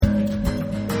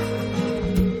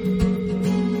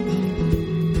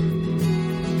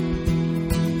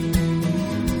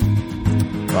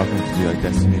welcome to the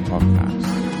Destiny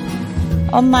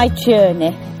podcast. On my journey,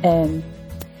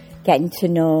 getting to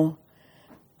know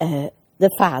the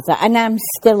Father, and I'm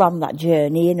still on that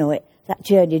journey, that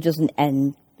journey doesn't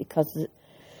end, because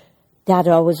Dad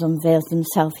always unveils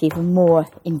himself even more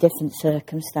in different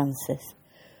circumstances.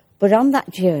 But on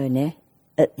that journey,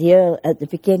 at the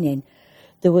beginning,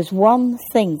 there was one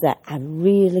thing that I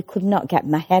really could not get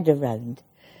my head around,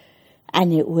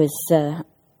 and it was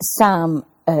Psalm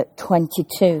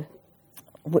 22.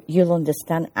 You'll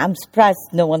understand. I'm surprised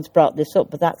no one's brought this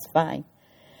up, but that's fine.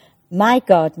 My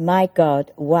God,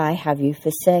 why have you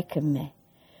forsaken me?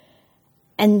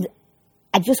 And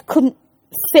I just couldn't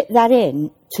fit that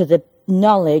in to the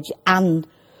knowledge and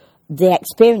the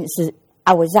experiences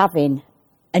I was having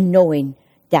and knowing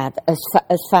Dad as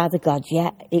Father God.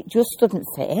 Yeah, it just didn't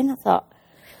fit in, I thought.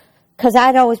 Because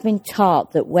I'd always been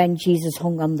taught that when Jesus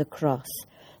hung on the cross,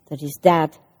 that his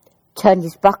dad turned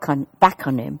his back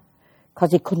on him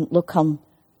because he couldn't look on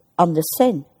the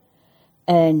sin.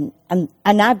 And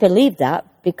I believed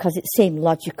that because it seemed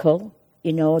logical.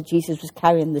 Jesus was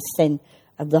carrying the sin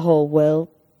of the whole world,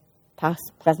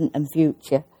 past, present and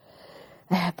future.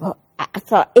 But I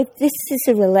thought, if this is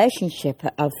a relationship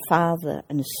of Father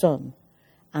and Son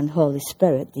and Holy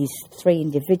Spirit, these three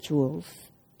individuals,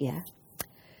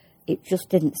 it just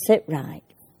didn't sit right.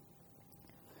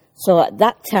 So at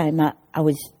that time, I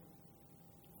was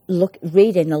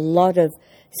reading a lot of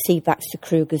C. Baxter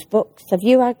Kruger's books. Have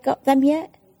you got them yet?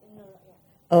 No, not yet.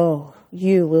 Oh,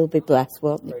 you will be blessed,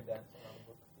 won't you?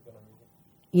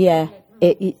 Yeah,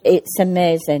 it's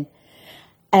amazing.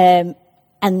 And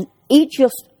he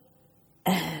just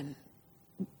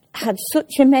had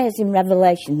such amazing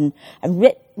revelation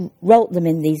and wrote them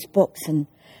in these books. And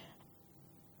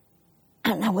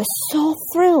I was so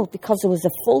thrilled because there was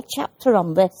a full chapter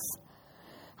on this.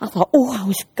 I thought,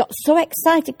 got so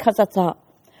excited because I thought,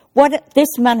 what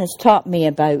this man has taught me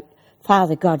about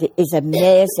Father God is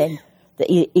amazing. That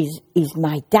he's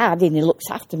my dad and he looks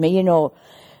after me,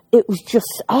 It was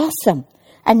just awesome.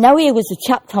 And now here was a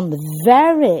chapter on the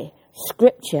very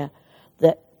scripture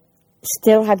that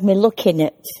still had me looking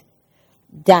at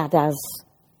Dad as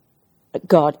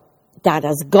God,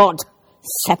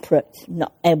 separate,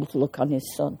 not able to look on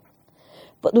his Son.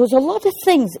 But there was a lot of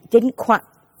things that didn't quite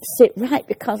sit right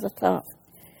because I thought,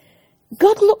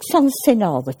 God looks on sin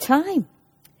all the time.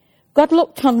 God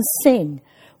looked on sin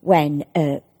when,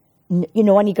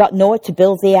 when he got Noah to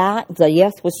build the ark, the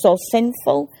earth was so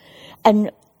sinful.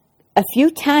 And a few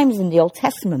times in the Old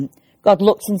Testament, God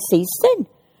looks and sees sin.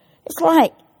 It's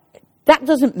like, that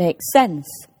doesn't make sense.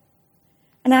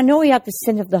 And I know he had the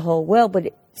sin of the whole world,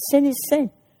 but sin is sin.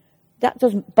 That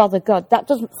doesn't bother God. That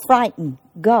doesn't frighten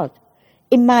God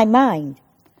in my mind.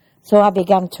 So I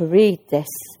began to read this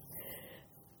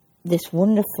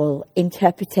wonderful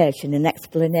interpretation and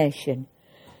explanation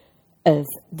of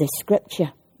this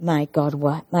scripture. My God,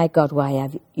 why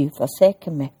have you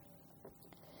forsaken me?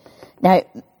 Now,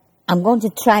 I'm going to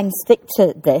try and stick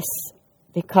to this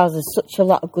because there's such a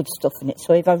lot of good stuff in it.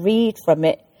 So if I read from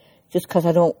it, just because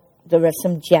there are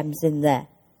some gems in there,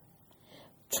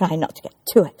 try not to get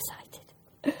too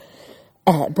excited.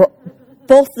 But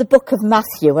both the book of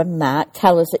Matthew and Mark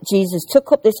tell us that Jesus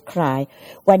took up this cry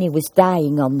when he was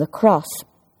dying on the cross.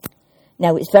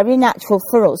 Now, it's very natural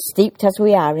for us, steeped as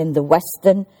we are in the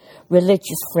Western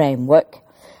religious framework,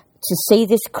 to see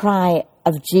this cry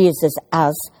of Jesus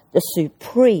as the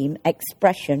supreme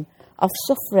expression of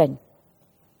suffering.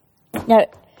 Now,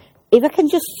 if I can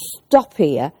just stop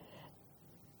here,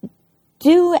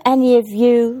 do any of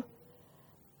you...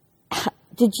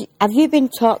 have you been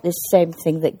taught this same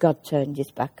thing, that God turned his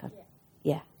back on?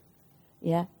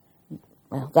 Yeah.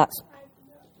 Well, that's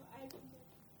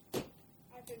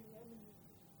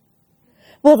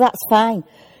fine.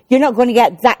 You're not going to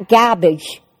get that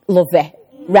garbage, lovey,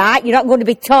 right? You're not going to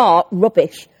be taught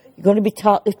rubbish. You're going to be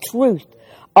taught the truth,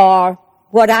 or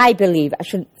what I believe. I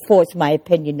shouldn't force my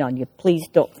opinion on you. Please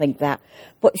don't think that.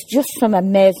 But it's just some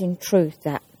amazing truth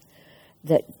that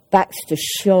Baxter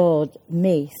showed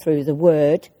me through the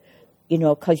Word,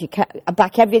 because I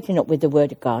back everything up with the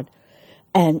Word of God,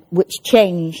 and which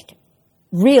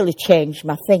really changed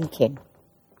my thinking.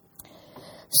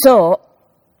 So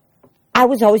I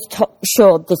was always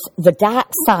showed the dark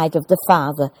side of the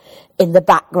Father in the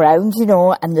background,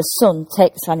 and the Son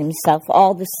takes on himself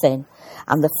all the sin,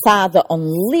 and the Father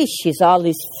unleashes all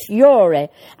his fury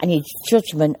and his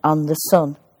judgment on the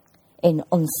Son in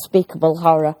unspeakable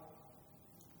horror.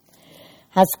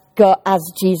 As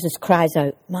Jesus cries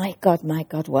out, my God,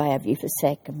 why have you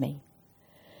forsaken me?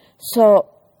 So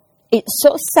it's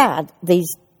so sad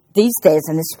these days,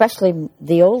 and especially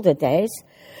the older days,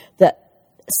 that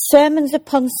sermons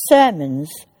upon sermons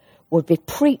would be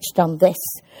preached on this.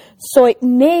 So it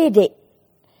made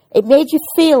you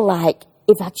feel like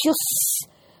if I just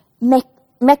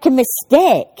make a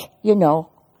mistake, you know,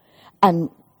 and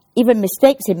even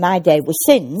mistakes in my day were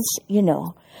sins, you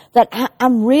know, that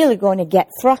I'm really going to get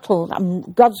throttled.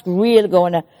 God's really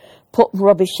going to put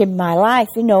rubbish in my life,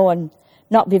 you know, and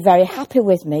not be very happy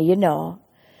with me, you know.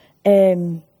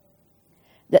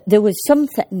 There was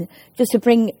something, just to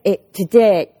bring it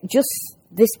today, just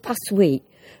this past week,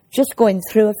 just going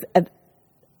through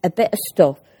a bit of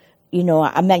stuff. You know,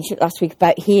 I mentioned last week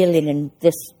about healing and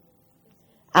this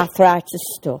arthritis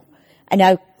stuff, and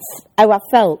how I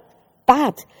felt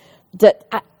bad that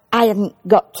I hadn't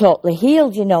got totally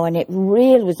healed, you know, and it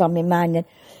really was on my mind. And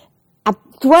I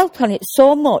dwelt on it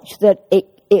so much that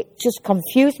it just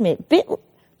confused me a bit,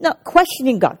 not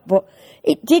questioning God, but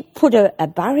it did put a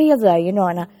barrier there, you know,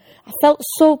 and I felt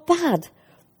so bad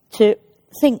to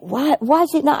think, why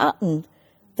has it not happened?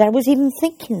 That I was even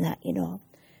thinking that, you know.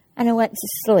 And I went to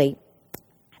sleep.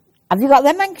 Have you got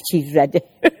them handkerchiefs ready?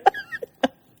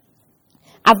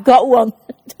 I've got one,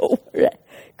 don't worry,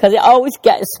 because it always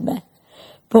gets me.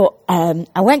 But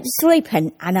I went to sleep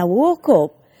and I woke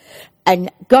up,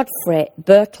 and Godfrey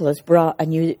Bertel has brought a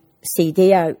new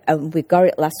CD out, and we got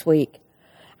it last week.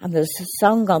 And there's a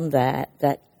song on there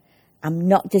that I'm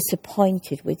not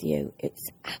disappointed with you. It's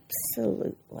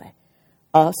absolutely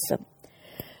awesome.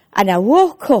 And I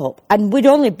woke up, and we'd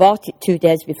only bought it 2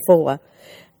 days before,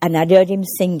 and I'd heard him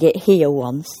sing it here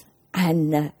once.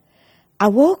 And I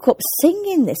woke up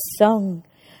singing this song,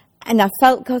 and I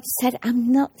felt God said,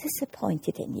 I'm not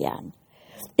disappointed in you, Anne.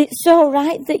 It's all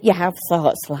right that you have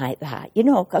thoughts like that, you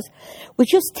know, because we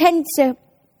just tend to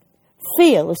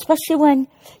feel, especially when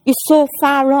you're so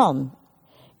far on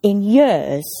in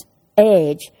years,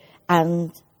 age,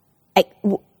 and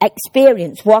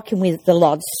experience walking with the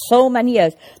Lord so many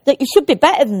years, that you should be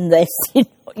better than this,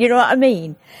 you know what I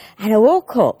mean? And I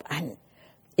woke up, and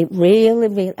it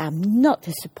really, I'm not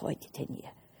disappointed in you.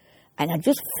 And I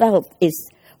just felt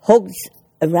his hugs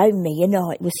around me, you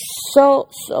know, it was so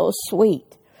sweet.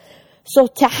 So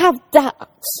to have that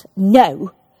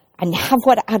now, and have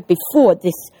what I had before,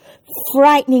 this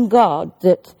frightening God,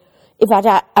 that if I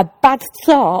had a bad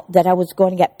thought that I was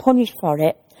going to get punished for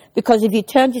it, because if he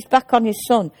turned his back on his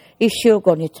son, he's sure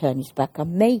going to turn his back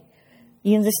on me.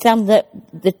 You understand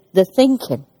the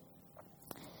thinking?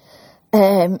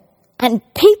 And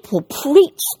people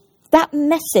preach that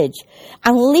message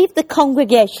and leave the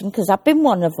congregation, because I've been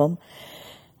one of them,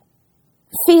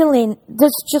 feeling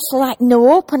there's just like no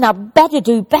hope and I better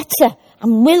do better.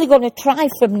 I'm really going to try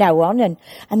from now on.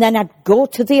 And then I'd go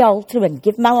to the altar and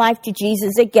give my life to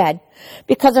Jesus again,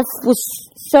 because I was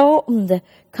so under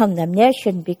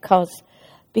condemnation because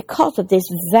of this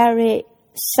very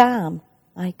psalm.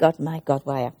 My God,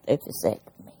 why have they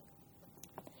forsaken me?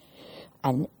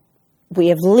 And we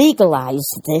have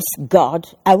legalized this God,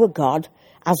 our God,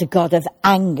 as a God of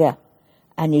anger.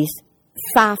 And he's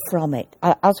far from it,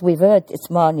 as we've heard this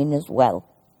morning as well.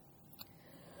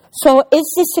 So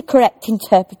is this a correct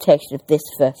interpretation of this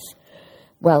verse?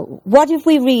 Well, what if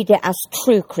we read it as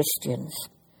true Christians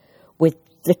with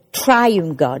the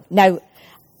triune God? Now,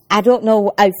 I don't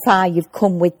know how far you've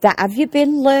come with that. Have you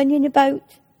been learning about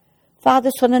Father,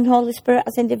 Son and Holy Spirit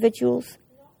as individuals?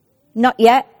 Not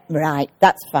yet? Right,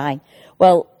 that's fine.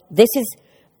 Well, there's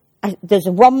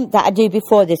one that I do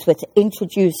before this which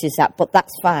introduces that, but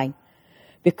that's fine.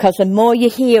 Because the more you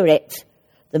hear it,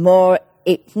 the more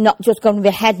it's not just going to be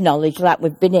head knowledge like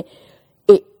we've been.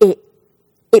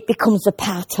 It becomes a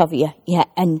part of you, yeah.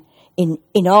 And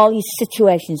in all your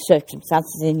situations,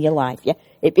 circumstances in your life, yeah,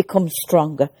 it becomes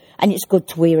stronger, and it's good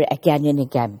to hear it again and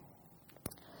again.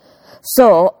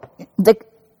 So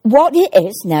what it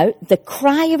is now, the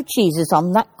cry of Jesus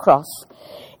on that cross,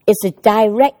 is a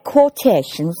direct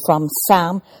quotation from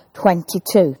Psalm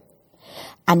 22,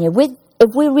 and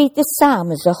if we read the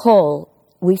psalm as a whole,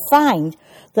 we find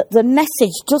that the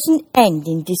message doesn't end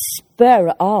in despair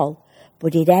at all,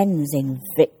 but it ends in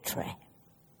victory.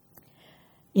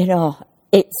 You know,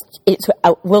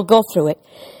 we'll go through it.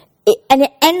 And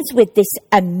it ends with this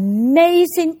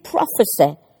amazing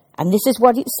prophecy. And this is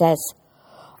what it says.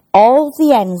 All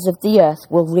the ends of the earth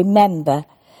will remember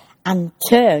and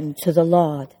turn to the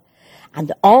Lord.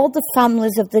 And all the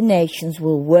families of the nations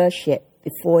will worship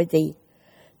before thee.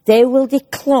 They will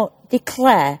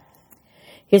declare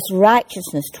his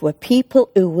righteousness to a people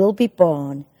who will be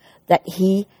born, that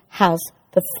he has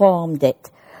performed it.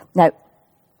 Now,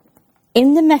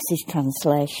 in the Message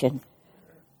translation,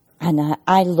 and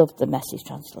I love the Message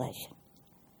translation,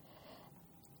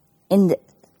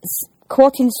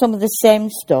 quoting some of the same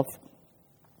stuff,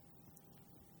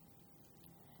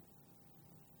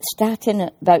 starting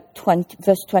at about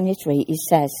verse 23, he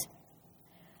says,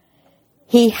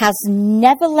 He has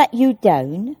never let you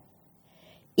down.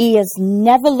 He has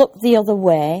never looked the other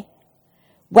way.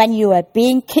 When you are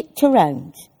being kicked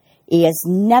around, He has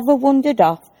never wandered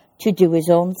off to do His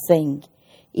own thing.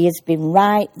 He has been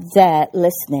right there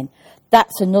listening.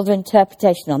 That's another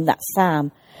interpretation on that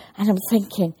psalm. And I'm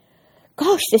thinking,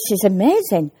 gosh, this is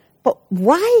amazing. But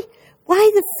why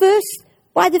the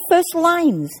first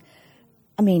lines?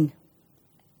 I mean,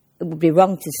 it would be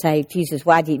wrong to say, Jesus,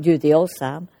 why did you do the whole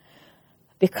psalm?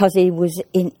 Because He was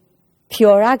in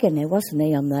pure agony, wasn't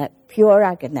He, on that? Pure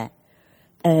agony.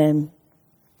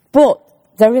 But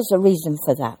there is a reason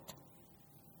for that.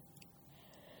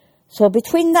 So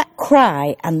between that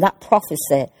cry and that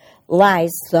prophecy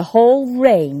lies the whole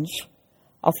range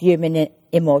of human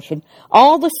emotion.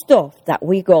 All the stuff that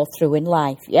we go through in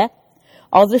life, yeah?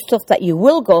 All the stuff that you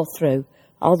will go through,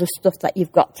 all the stuff that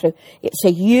you've got through. It's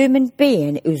a human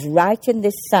being who's writing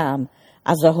this psalm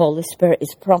as the Holy Spirit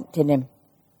is prompting him.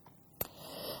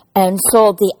 And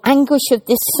so the anguish of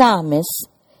this psalmist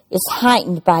is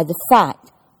heightened by the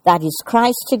fact that his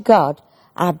cries to God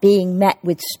are being met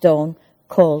with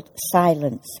stone-cold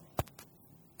silence.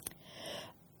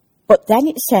 But then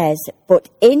it says, but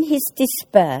in his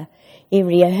despair, he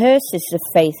rehearses the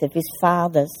faith of his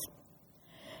fathers.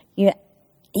 You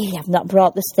have not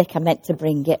brought the stick, I meant to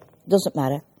bring it. Doesn't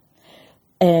matter.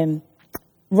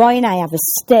 Roy and I have a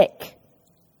stick,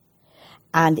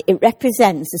 and it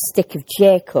represents the stick of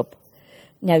Jacob.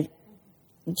 Now,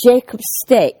 Jacob's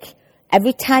stick,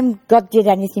 every time God did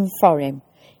anything for him,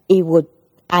 he would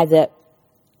either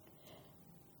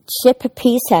chip a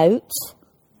piece out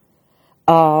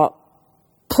or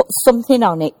put something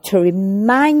on it to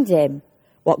remind him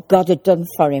what God had done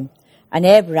for him. And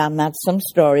Abraham had some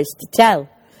stories to tell.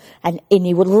 And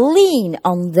he would lean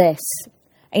on this.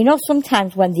 And you know,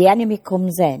 sometimes when the enemy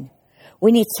comes in,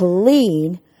 we need to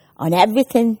lean on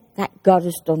everything that God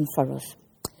has done for us.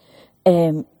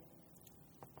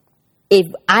 If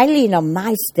I lean on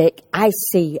my stick, I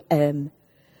see they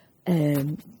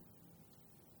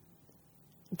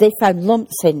found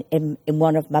lumps in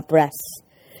one of my breasts.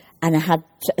 And I had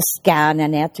a scan,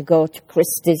 and I had to go to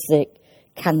Christie's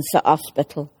Cancer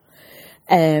Hospital.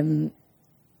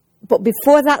 But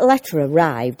before that letter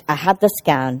arrived, I had the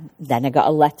scan, then I got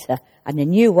a letter, and I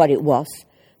knew what it was.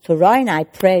 So Roy and I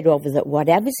prayed over that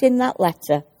whatever's in that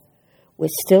letter, we're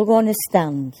still going to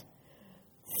stand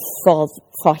for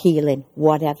healing,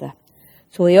 whatever.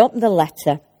 So we opened the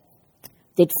letter,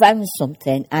 they'd found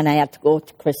something, and I had to go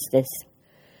to Christie's.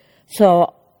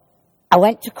 So I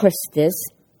went to Christie's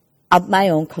on my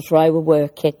own because Roy were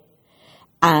working,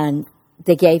 and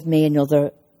they gave me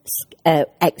another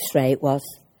X-ray, it was,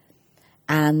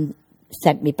 and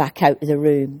sent me back out of the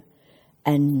room.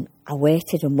 And I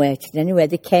waited and waited. Anyway,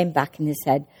 they came back and they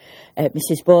said,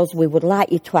 Mrs. Bowes, we would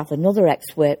like you to have another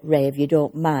X-ray if you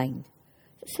don't mind.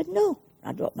 I said, no,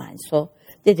 I don't mind. So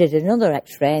they did another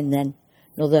X-ray, and then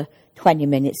another 20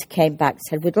 minutes came back and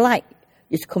said, we'd like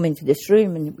you to come into this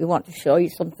room and we want to show you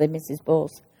something, Mrs.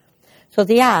 Bowes. So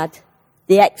they had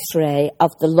the X-ray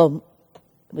of the lump.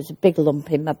 It was a big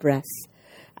lump in my breast.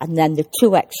 And then the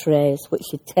 2 X-rays which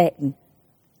they'd taken,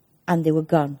 and they were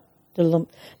gone. The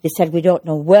lump. They said, we don't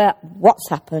know what's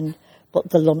happened, but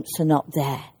the lumps are not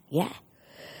there. Yeah.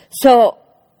 So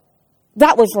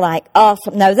that was like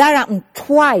awesome. Now that happened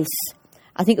twice.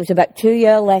 I think it was about 2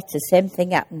 years later, same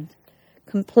thing happened.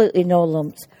 Completely no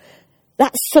lumps.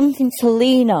 That's something to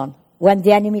lean on when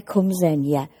the enemy comes in,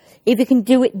 yeah. If he can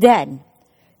do it then,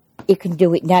 he can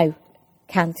do it now,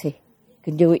 can't he? He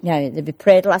can do it now. They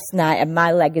prayed last night, and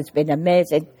my leg has been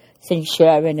amazing since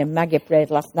Sharon and Maggie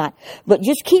prayed last night. But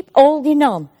just keep holding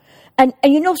on. And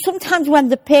you know, sometimes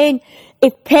when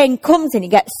if pain comes and it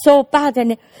gets so bad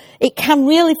and it can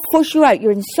really push you out,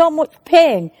 you're in so much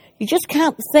pain, you just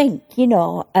can't think, you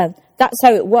know. That's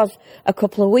how it was a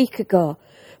couple of weeks ago.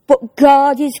 But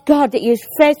God is God. He is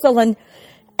faithful. And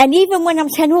even when I'm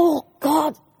saying, oh,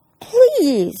 God,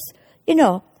 please, you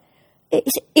know,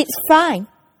 it's fine.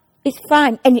 It's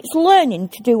fine. And it's learning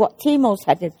to do what Timo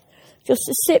said, just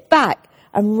to sit back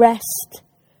and rest.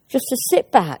 Just to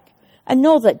sit back and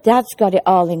know that Dad's got it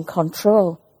all in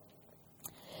control.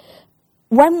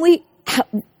 When we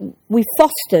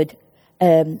fostered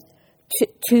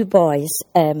 2 boys,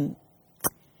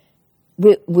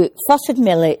 we fostered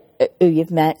Millie, who you've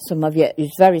met, some of you,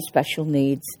 who's very special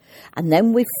needs. And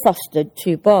then we fostered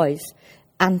 2 boys,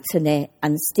 Anthony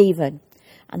and Stephen.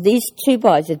 And these 2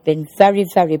 boys had been very,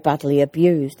 very badly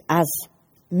abused, as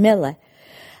Millie.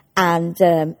 And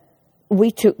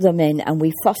we took them in and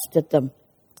we fostered them.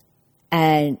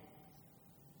 And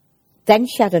then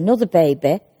she had another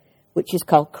baby, which is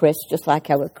called Chris, just like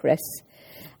our Chris.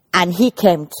 And he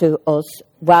came to us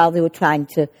while they were trying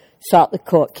to sort the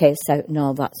court case out and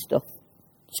all that stuff.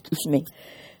 Excuse me.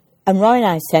 And Roy and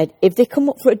I said, if they come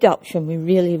up for adoption, we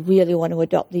really, really want to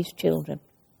adopt these children.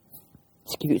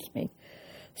 Excuse me.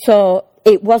 So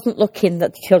it wasn't looking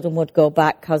that the children would go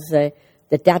back because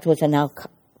the dad was an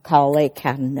alcoholic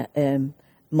and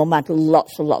Mum had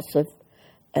lots of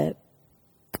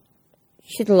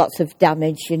she had lots of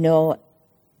damage, you know,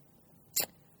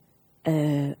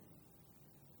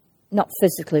 not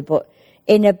physically, but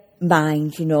in her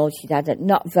mind, you know, she'd had a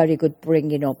not very good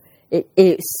bringing up.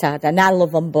 It's sad, and I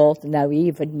love them both now,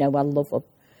 even now I love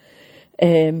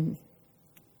them.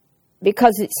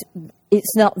 Because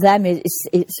it's not them,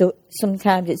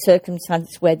 sometimes it's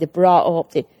circumstances where they're brought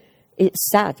up, it's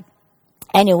sad.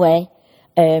 Anyway,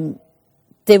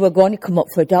 they were going to come up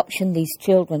for adoption, these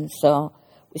children, so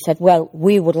we said, well,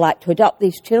 we would like to adopt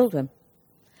these children.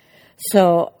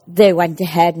 So they went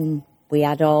ahead and we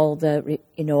had all the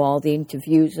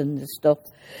interviews and the stuff.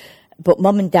 But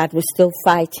Mum and Dad were still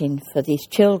fighting for these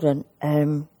children.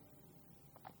 And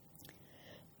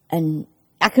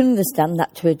I can understand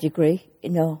that to a degree,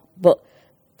 you know, but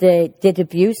they did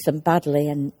abuse them badly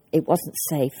and it wasn't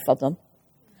safe for them.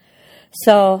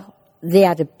 So they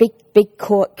had a big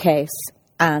court case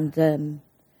and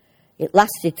it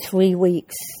lasted 3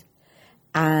 weeks.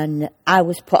 And I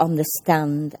was put on the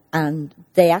stand and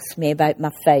they asked me about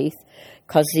my faith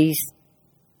because these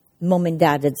Mum and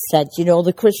Dad had said, you know,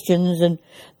 the Christians and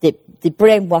they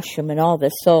brainwash them and all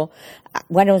this. So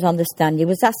when I was on the stand, he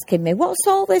was asking me, what's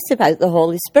all this about the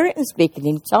Holy Spirit and speaking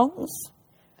in tongues?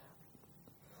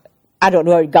 I don't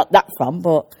know where he got that from,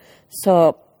 but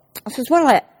so I says, well,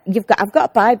 I've got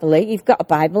a Bible here. You've got a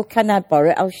Bible. Can I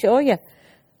borrow it? I'll show you.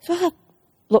 So I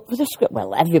looked for the script.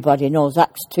 Well, everybody knows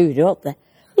Acts 2, don't they?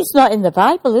 It's not in the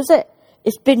Bible, is it?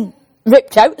 It's been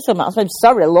ripped out somehow. I said,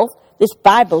 sorry, love. This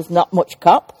Bible's not much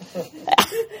cop.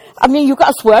 I mean, you've got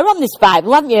to swear on this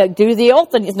Bible, haven't you? Do the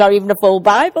oath, and it's not even a full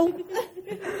Bible.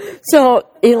 So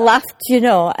he laughed, you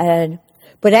know.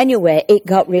 But anyway, it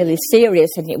got really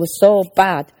serious, and it was so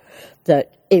bad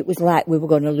that it was like we were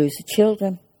going to lose the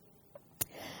children.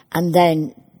 And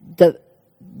then the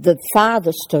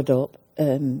father stood up.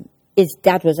 His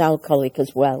dad was alcoholic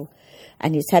as well.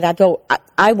 And he said,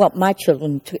 I want my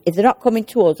children to, if they're not coming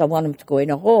to us, I want them to go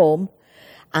in a home.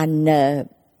 And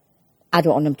I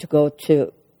don't want them to go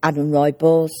to Adam Roy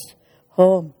Bowes'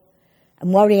 home.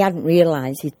 And what he hadn't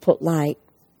realised, he'd put like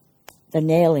the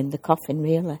nail in the coffin,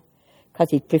 really. Because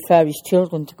he'd prefer his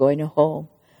children to go in a home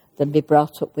than be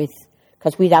brought up with,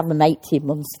 because we'd have them 18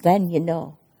 months then, you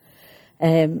know.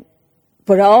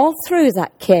 But all through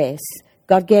that case,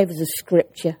 God gave us a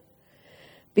scripture.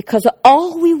 Because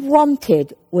all we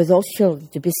wanted was those children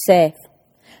to be safe.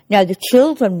 Now, the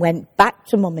children went back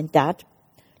to Mum and Dad.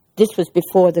 This was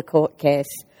before the court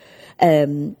case.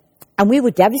 And we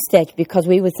were devastated because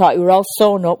we thought we were all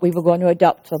sewn up, we were going to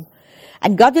adopt them.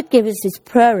 And God had given us this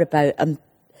prayer about them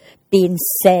being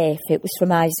safe. It was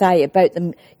from Isaiah, about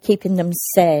them keeping them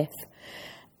safe.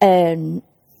 And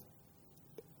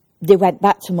they went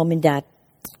back to Mum and Dad.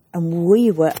 And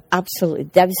we were absolutely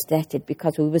devastated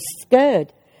because we were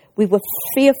scared. We were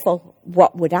fearful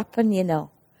what would happen, you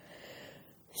know.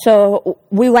 So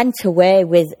we went away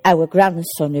with our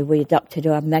grandson who we adopted,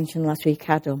 who I mentioned last week,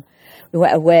 Adam. We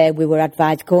went away, we were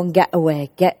advised, go and get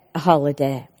away, get a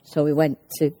holiday. So we went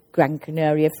to Gran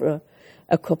Canaria for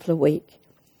a couple of weeks.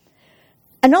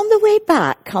 And on the way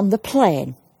back, on the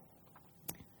plane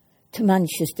to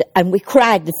Manchester, and we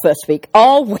cried the first week,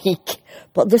 all week.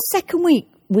 But the second week,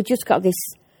 we just got this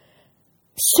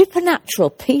supernatural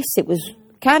peace. It was,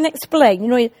 can't explain, you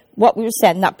know, what we were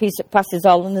saying, that peace that passes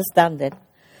all understanding.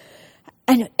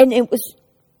 And it was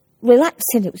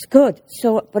relaxing, it was good.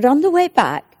 So, but on the way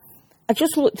back, I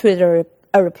just looked through the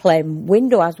aeroplane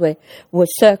window as we were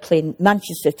circling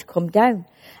Manchester to come down.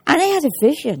 And I had a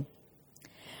vision.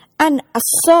 And I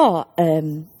saw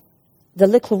the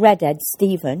little redhead,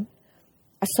 Stephen.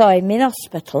 I saw him in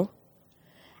hospital.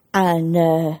 And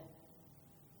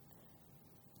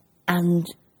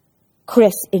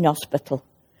Chris in hospital.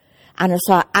 And I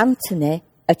saw Anthony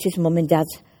at his mum and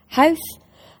dad's house.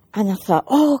 And I thought,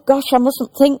 oh gosh, I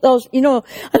mustn't think those, you know.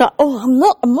 I thought,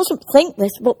 I mustn't think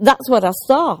this, but that's what I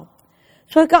saw.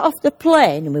 So I got off the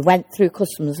plane and we went through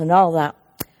customs and all that.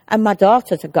 And my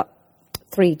daughters, I've got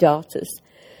 3 daughters,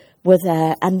 were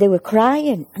there and they were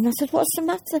crying. And I said, what's the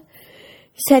matter?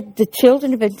 He said, the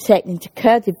children have been taken into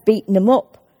care, they've beaten them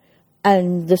up.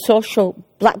 And the social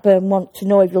Blackburn want to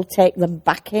know if you'll take them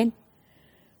back in.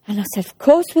 And I said, of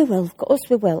course we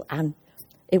will. And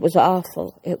it was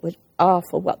awful. It was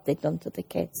awful what they'd done to the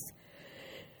kids.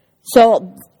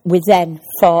 So we then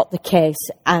fought the case,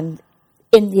 and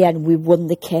in the end we won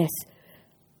the case.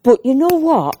 But you know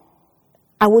what?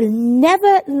 I will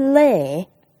never lay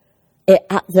it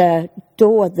at the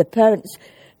door of the parents,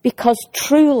 because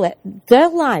truly their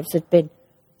lives had been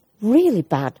really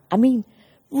bad. I mean,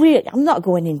 really, I'm not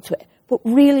going into it, but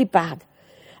really bad.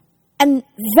 And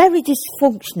very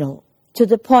dysfunctional, to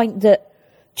the point that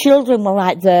children were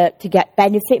like there to get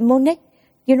benefit money,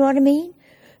 you know what I mean?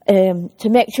 To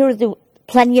make sure there were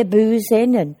plenty of booze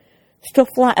in and stuff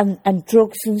like, and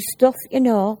drugs and stuff, you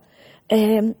know.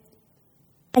 And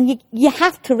you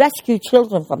have to rescue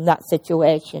children from that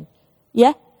situation,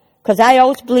 yeah? Because I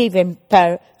always believe in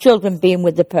children being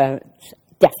with the parents,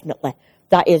 definitely.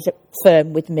 That is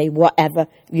firm with me, whatever.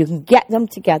 You can get them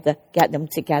together, get them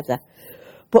together.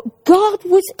 But God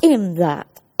was in that.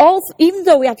 Even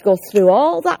though we had to go through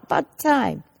all that bad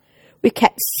time, we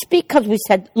kept speaking, because we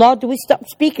said, Lord, do we stop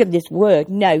speaking this word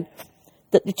now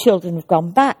that the children have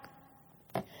gone back?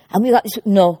 And we got this,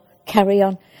 no, carry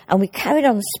on. And we carried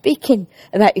on speaking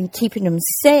about him keeping them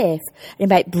safe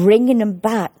and about bringing them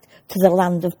back to the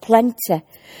land of plenty,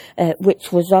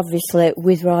 which was obviously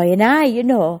with Roy and I, you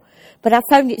know. But I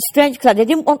found it strange because I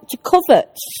didn't want to cover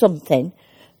something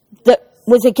that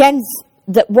was against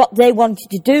what they wanted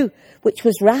to do, which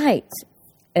was right.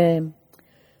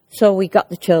 So we got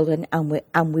the children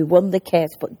and we won the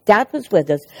case, but Dad was with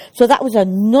us. So that was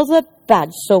another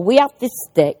badge. So we had this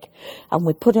stick and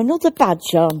we put another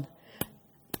badge on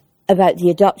about the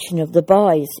adoption of the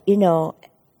boys. You know,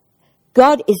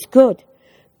 God is good.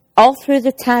 All through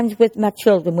the times with my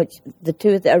children, which the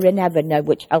two that are in heaven now,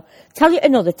 which I'll tell you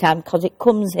another time because it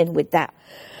comes in with that.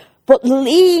 But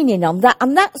leaning on that,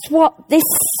 and that's what this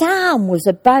psalm was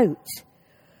about.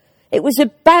 It was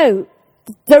about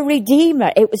the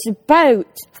Redeemer. It was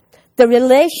about the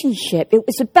relationship. It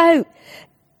was about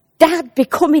Dad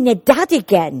becoming a dad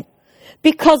again.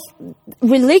 Because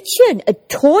religion had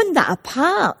torn that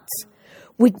apart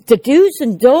with the do's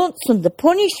and don'ts and the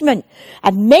punishment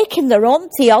and making their own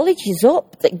theologies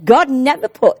up that God never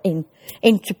put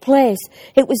into place.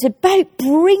 It was about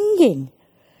bringing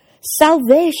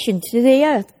salvation to the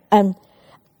earth. And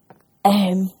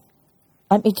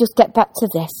let me just get back to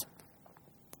this.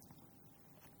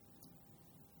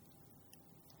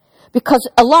 Because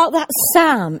a lot of that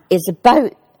psalm is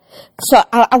about, so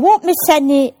I won't miss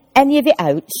any of it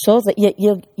out so that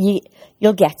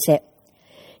you'll get it.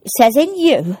 It says, in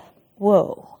you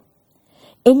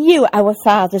our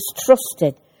fathers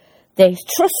trusted. They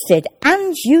trusted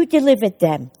and you delivered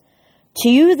them. To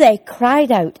you they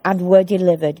cried out and were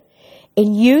delivered.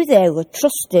 In you they were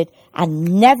trusted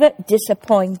and never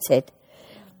disappointed.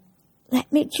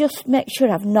 Let me just make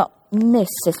sure I've not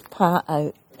missed this part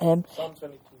out. Psalm 22,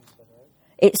 right?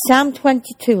 It's Psalm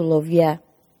 22, love, yeah.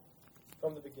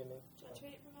 From the beginning. Do you want to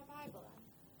read it from my Bible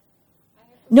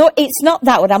then? No, it's not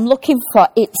that what I'm looking for.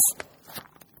 It's,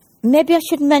 maybe I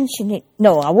should mention it.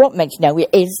 No, I won't mention it. It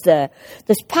is there.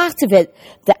 There's part of it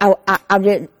that I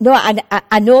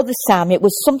know the psalm. It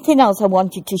was something else I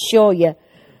wanted to show you.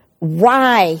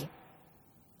 Why,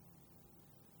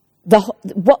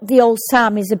 what the old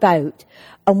psalm is about,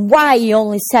 and why he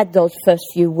only said those first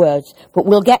few words. But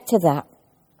we'll get to that.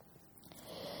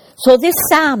 So this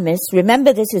psalmist,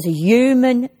 remember this is a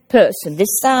human person,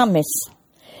 this psalmist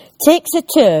takes a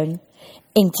turn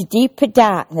into deeper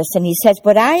darkness, and he says,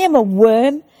 but I am a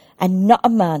worm and not a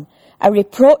man, a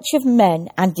reproach of men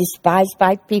and despised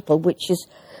by people, this is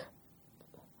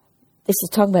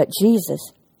talking about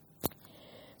Jesus.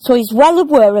 So he's well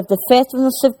aware of the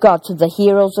faithfulness of God to the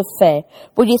heroes of faith,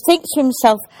 but he thinks to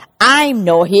himself, I'm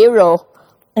no hero.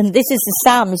 And this is the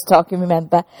psalmist talking,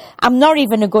 remember. I'm not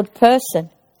even a good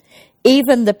person.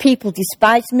 Even the people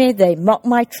despise me, they mock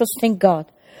my trust in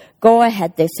God. Go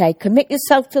ahead, they say, commit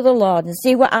yourself to the Lord and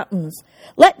see what happens.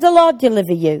 Let the Lord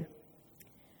deliver you.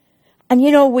 And you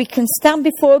know, we can stand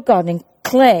before God and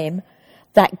claim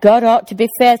that God ought to be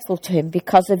faithful to him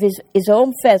because of his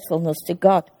own faithfulness to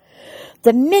God.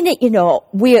 The minute, you know,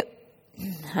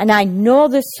 and I know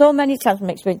there's so many times from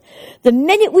experience, the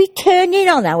minute we turn in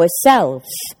on ourselves,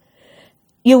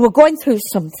 you were going through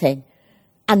something,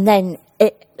 and then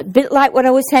a bit like what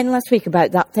I was saying last week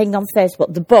about that thing on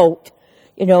Facebook, the boat,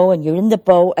 you know, and you're in the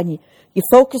boat and you're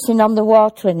focusing on the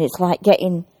water and it's like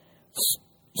getting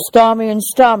stormier and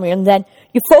stormier, and then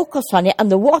you focus on it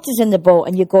and the water's in the boat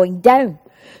and you're going down.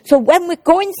 So when we're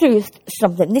going through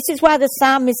something, this is why the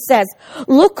psalmist says,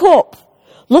 look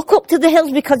up to the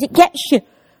hills, because it gets you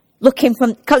looking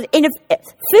from, because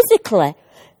physically,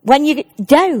 when you get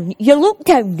down, you look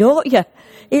down, don't you?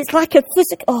 It's like a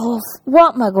physical, oh,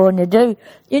 what am I going to do?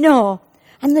 You know.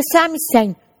 And the psalmist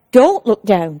saying, don't look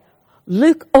down.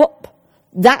 Look up.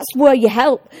 That's where you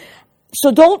help.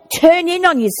 So don't turn in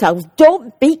on yourselves.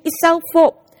 Don't beat yourself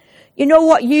up. You know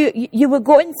what you were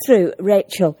going through,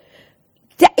 Rachel?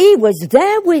 He was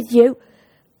there with you.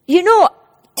 You know,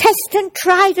 test and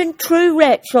tried and true,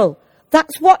 Rachel.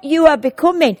 That's what you are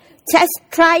becoming. Test,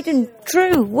 tried and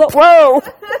true. Whoa.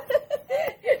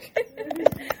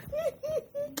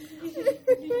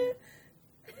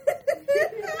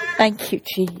 Thank you,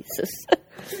 Jesus.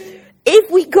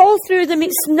 If we go through them,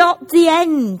 it's not the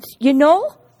end, you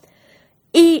know.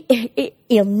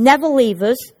 He'll never leave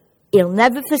us. He'll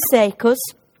never forsake us.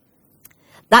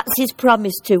 That's his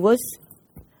promise to us.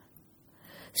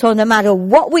 So no matter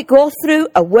what we go through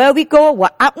or where we go,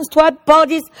 what happens to our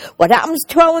bodies, what happens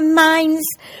to our minds,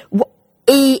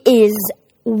 he is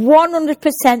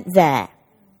 100% there.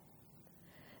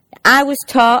 I was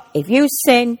taught, if you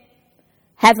sin,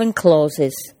 heaven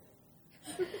closes.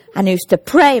 And I used to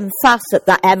pray and fast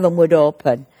that heaven would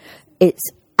open. It's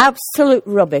absolute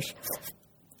rubbish.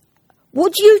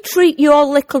 Would you treat your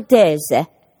little Daisy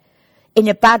in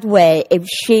a bad way if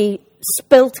she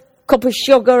spilt a cup of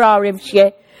sugar or if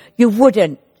you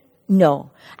wouldn't?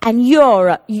 No. And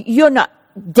you're not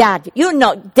Dad. You're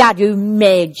not Dad who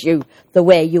made you the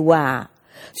way you are.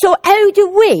 So how do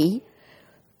we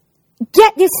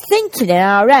get this thinking in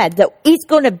our head that he's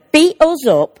going to beat us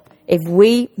up if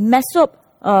we mess up?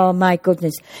 Oh my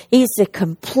goodness. He's the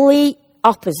complete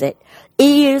opposite.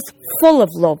 He is full of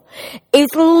love.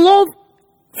 His love,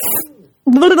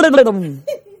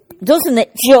 doesn't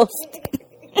it just?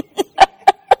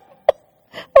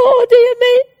 Oh dear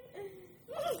me.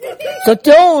 So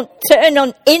don't turn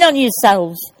in on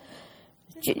yourselves.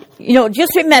 You know,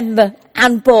 just remember,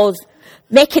 and Bowes,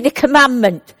 making a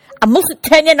commandment. I mustn't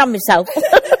turn in on myself.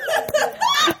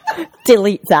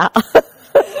 Delete that.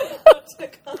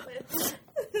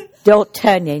 Don't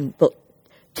turn in, but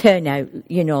turn out,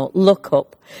 you know, look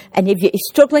up. And if you're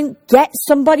struggling, get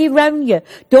somebody around you.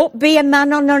 Don't be a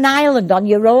man on an island on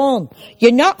your own.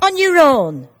 You're not on your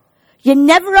own. You're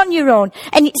never on your own.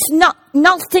 And it's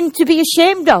nothing to be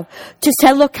ashamed of to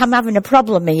say, look, I'm having a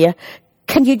problem here.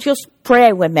 Can you just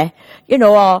pray with me? You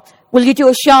know, or will you do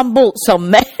a Sean Bolts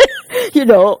on me? You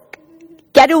know,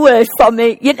 get a word from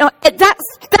me. You know,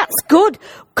 that's good.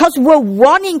 Because we're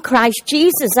one in Christ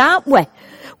Jesus, aren't we?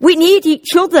 We need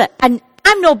each other. And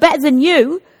I'm no better than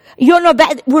you. You're no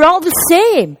better. We're all the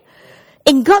same.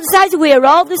 In God's eyes, we are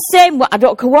all the same. I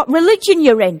don't care what religion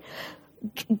you're in.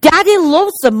 Daddy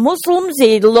loves the Muslims.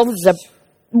 He loves the...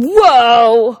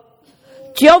 Whoa!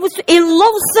 Jehovah's, he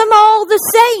loves them all the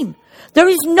same. There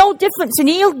is no difference. And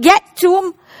he'll get to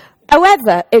them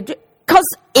however. Because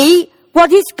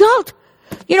what is God?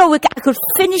 You know, I could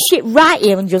finish it right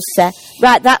here and just say,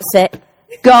 right, that's it.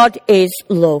 God is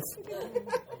love.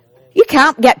 You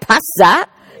can't get past that.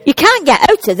 You can't get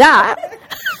out of that.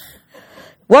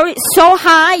 Well, it's so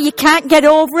high, you can't get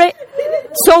over it.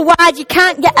 So wide, you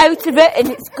can't get out of it, and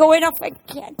it's going off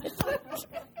again.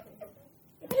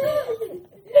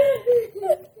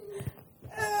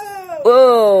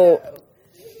 Oh.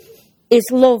 His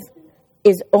love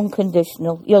is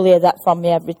unconditional. You'll hear that from me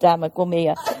every time I come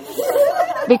here.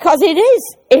 Because it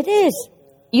is. It is.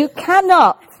 You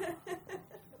cannot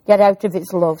get out of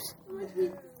its love.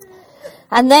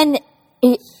 And then,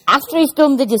 after he's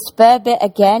done the despair bit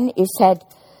again, he said,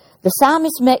 the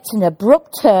psalmist makes an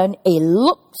abrupt turn. He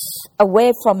looks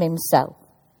away from himself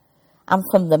and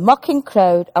from the mocking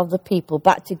crowd of the people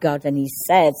back to God. And he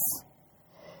says,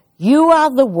 you are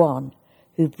the one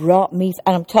who brought me,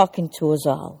 and I'm talking to us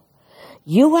all.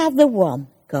 You are the one,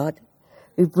 God,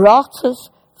 who brought us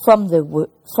from the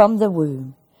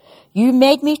womb. You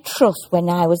made me trust when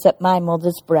I was at my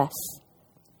mother's breast.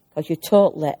 Because you're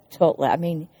totally. I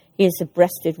mean, he is the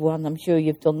breasted one. I'm sure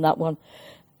you've done that one.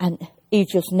 And he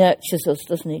just nurtures us,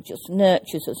 doesn't he? Just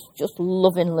nurtures us. Just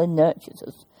lovingly nurtures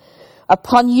us.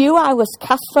 Upon you I was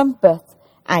cast from birth,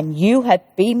 and you have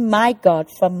been my God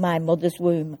from my mother's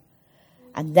womb.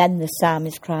 And then the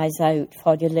psalmist cries out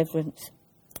for deliverance.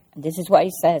 And this is what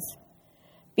he says.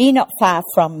 Be not far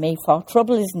from me, for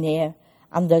trouble is near,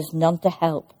 and there's none to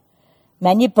help.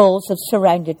 Many bulls have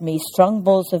surrounded me, strong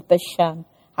bulls of Bashan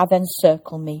have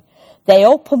encircled me. They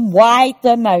open wide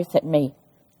their mouth at me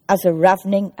as a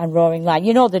ravening and roaring lion.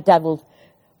 You know the devil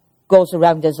goes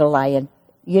around as a lion.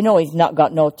 You know he's not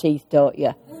got no teeth, don't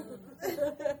you?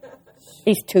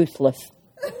 He's toothless.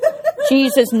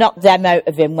 Jesus knocked them out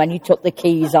of him when he took the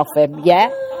keys off him, yeah?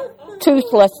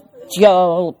 Toothless,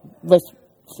 jawless,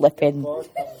 flipping.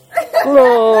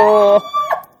 Oh.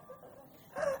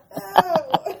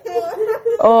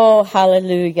 Oh,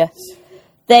 hallelujah.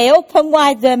 They open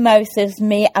wide their mouths as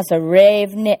me as a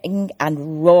ravening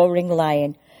and roaring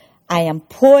lion. I am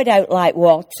poured out like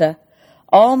water.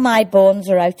 All my bones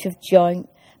are out of joint.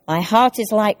 My heart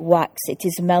is like wax. It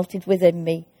is melted within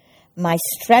me. My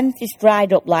strength is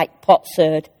dried up like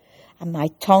potsherd, and my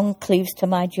tongue cleaves to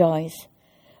my jaws.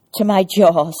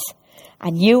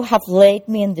 And you have laid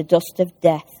me in the dust of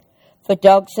death, for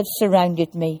dogs have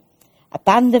surrounded me. A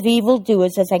band of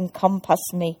evildoers has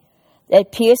encompassed me. They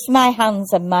pierce my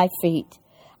hands and my feet.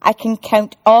 I can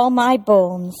count all my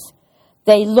bones.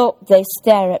 They look, they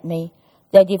stare at me.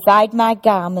 They divide my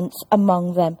garments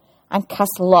among them and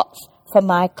cast lots for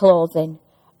my clothing.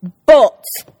 But,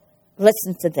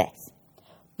 listen to this.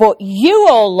 But you,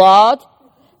 O Lord,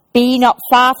 be not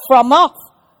far from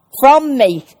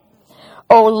me.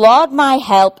 O Lord, my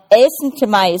help, hasten to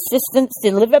my assistance,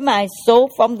 deliver my soul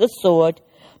from the sword,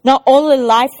 not only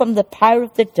life from the power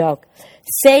of the dog.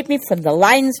 Save me from the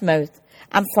lion's mouth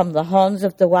and from the horns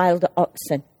of the wild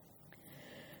oxen.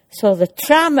 So the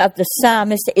trauma of the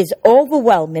psalmist is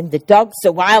overwhelming. The dogs,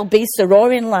 the wild beasts, the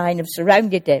roaring lion have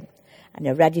surrounded him and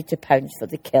are ready to pounce for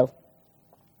the kill.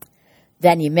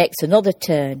 Then he makes another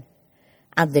turn,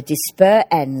 and the despair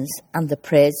ends, and the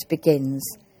praise begins,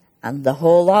 and the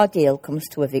whole ordeal comes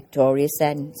to a victorious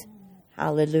end.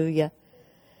 Hallelujah.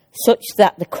 Such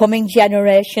that the coming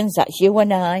generations, that's you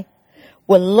and I,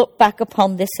 will look back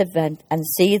upon this event and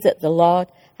see that the Lord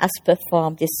has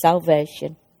performed his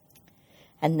salvation.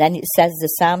 And then it says, the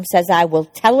psalm says, I will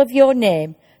tell of your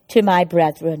name to my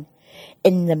brethren.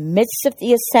 In the midst of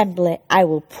the assembly, I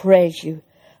will praise you,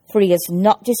 for he has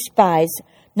not despised,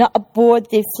 not abhorred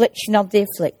the affliction of the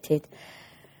afflicted.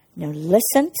 Now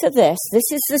listen to this.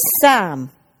 This is the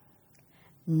psalm.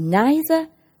 Neither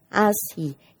has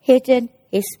he hidden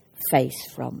his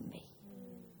face from me.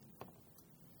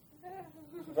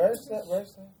 Where's that?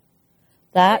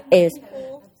 That is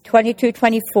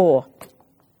 22:24.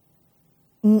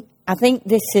 I think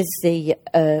this is the,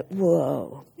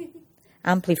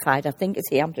 Amplified. I think it's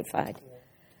the Amplified.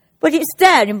 But it's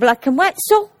there in black and white.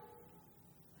 So,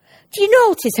 do you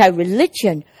notice how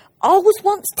religion always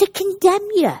wants to condemn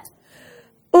you?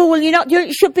 Oh, well, you're not doing it.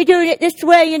 You should be doing it this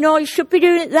way, you should be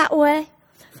doing it that way.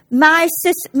 My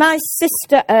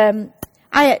sister,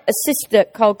 I had a sister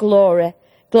called Gloria.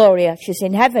 She's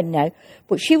in heaven now.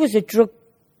 But she was a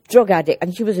drug addict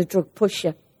and she was a drug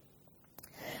pusher.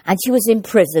 And she was in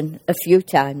prison a few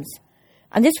times.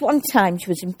 And this one time she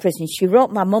was in prison, she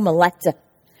wrote my mum a letter.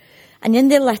 And in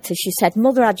the letter she said,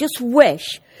 Mother, I just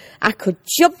wish I could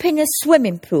jump in a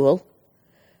swimming pool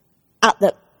at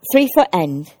the 3-foot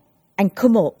end and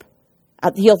come up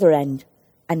at the other end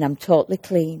and I'm totally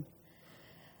clean.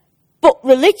 But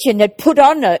religion had put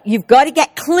on her, you've got to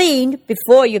get clean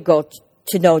before you go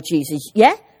to know Jesus.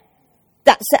 Yeah?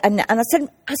 That's it. And I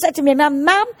said to my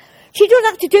Mum, you don't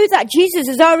have to do that. Jesus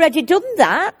has already done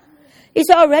that. He's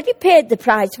already paid the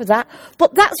price for that.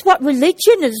 But that's what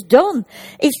religion has done.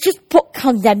 It's just put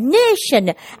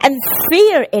condemnation and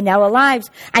fear in our lives.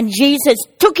 And Jesus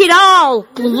took it all.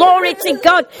 Glory to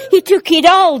God. He took it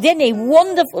all, didn't he?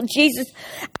 Wonderful Jesus.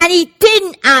 And he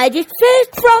didn't hide his face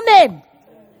from him.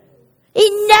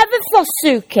 He never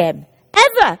forsook him.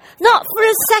 Ever. Not for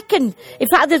a second. In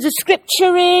fact, there's a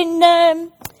scripture in...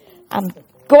 I'm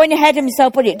going ahead of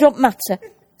myself, but it don't matter.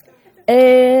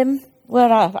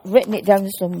 Well, I've written it down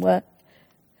somewhere.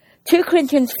 2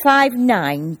 Corinthians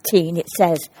 5:19, it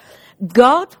says,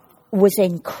 God was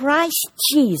in Christ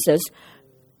Jesus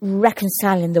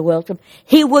reconciling the world to him.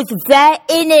 He was there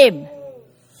in him.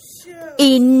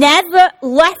 He never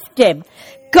left him.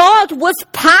 God was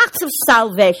part of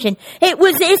salvation. It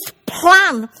was his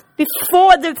plan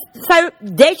before the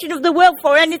foundation of the world,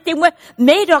 for anything were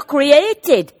made or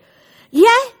created.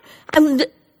 Yeah, and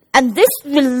this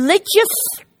religious,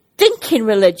 stinking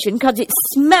religion, because it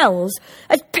smells,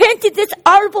 has painted this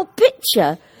horrible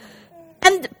picture.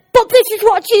 But this is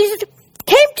what Jesus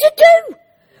came to do,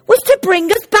 was to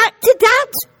bring us back to Dad,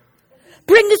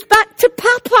 bring us back to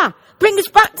Papa, bring us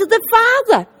back to the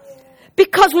Father,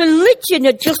 because religion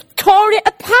had just tore it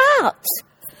apart.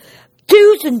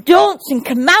 Do's and don'ts and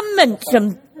commandments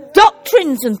and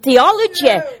doctrines and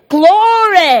theology.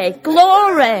 Glory,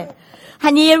 glory.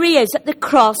 And here he is at the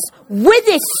cross with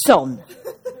his son.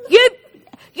 You'd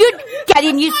get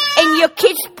in your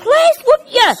kid's place,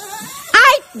 wouldn't you?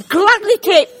 I'd gladly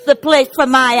take the place for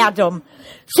my Adam.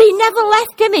 So he never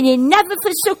left him and he never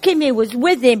forsook him. He was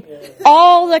with him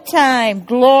all the time.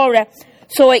 Glory.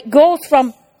 So it goes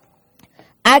from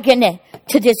agony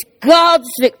to this God's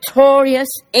victorious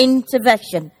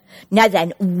intervention. Now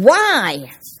then,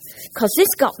 why? Because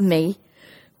this got me.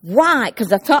 Why?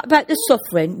 Because I thought about the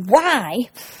suffering. Why?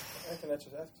 I can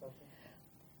actually ask something.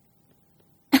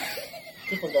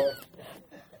 Keep on going.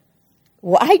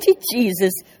 Why did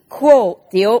Jesus quote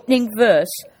the opening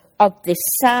verse of this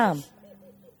psalm?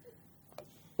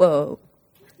 Whoa.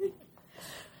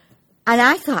 And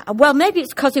I thought, well, maybe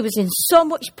it's because he was in so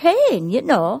much pain, you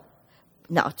know.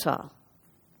 Not at all.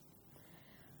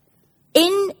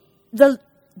 In the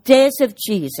days of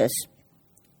Jesus,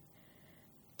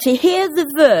 to hear the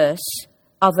verse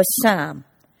of a psalm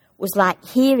was like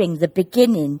hearing the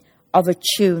beginning of a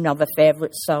tune of a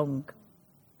favourite song.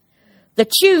 The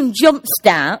tune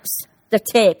jump-starts the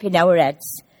tape in our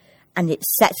heads, and it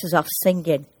sets us off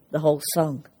singing the whole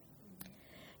song.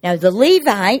 Now, the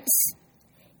Levites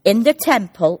in the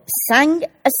temple sang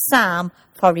a psalm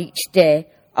for each day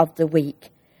of the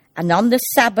week, and on the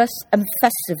Sabbaths and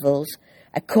festivals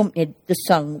accompanied the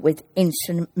song with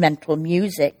instrumental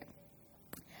music.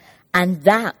 And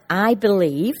that, I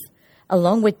believe,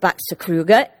 along with Baxter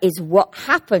Kruger, is what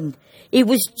happened. He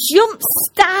was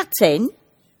jump-starting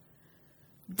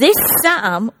this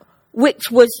psalm,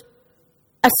 which was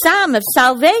a psalm of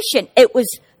salvation. It was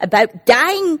about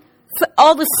dying for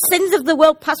all the sins of the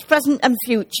world, past, present, and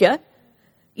future.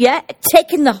 Yeah,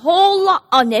 taking the whole lot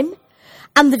on him,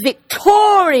 and the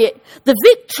victories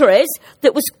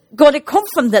that was going to come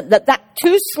from that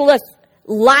toothless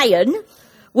lion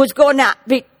was going to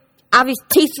have his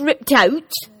teeth ripped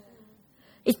out,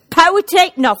 his power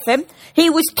taken off him. He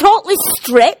was totally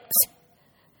stripped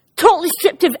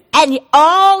of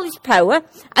all his power,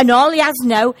 and all he has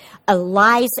now are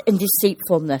lies and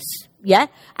deceitfulness. Yeah,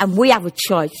 and we have a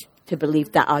choice to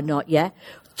believe that or not. Yeah,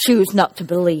 choose not to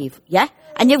believe. Yeah,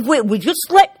 and if we just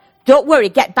slip, don't worry,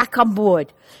 get back on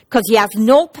board, because he has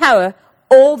no power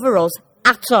over us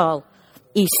at all.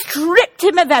 He stripped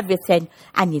him of everything,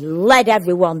 and he led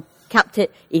everyone captive.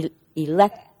 He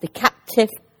let the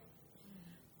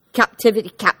captivity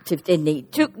captive, didn't he? He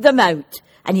took them out,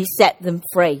 and he set them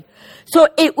free. So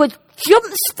it was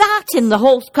jump-starting the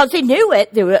whole, because he knew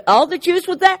it. All the Jews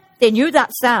were there. They knew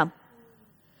that psalm.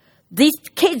 These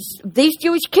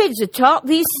Jewish kids had taught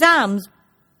these psalms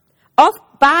off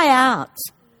by heart.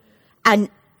 And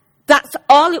that's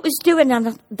all it was doing,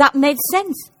 and that made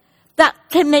sense. That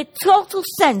made total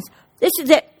sense. This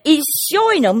is it. He's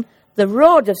showing them the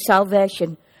road of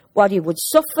salvation, what he would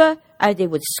suffer, how they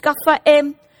would scoff at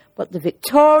him, but the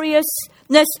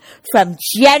victoriousness from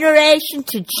generation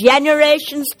to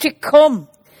generations to come.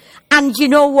 And you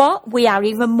know what? We are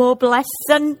even more blessed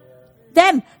than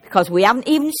them, because we haven't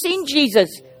even seen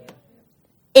Jesus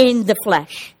in the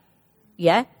flesh.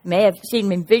 Yeah, may have seen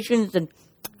him in visions, and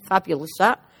fabulous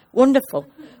that. Wonderful.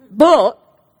 But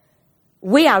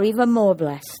we are even more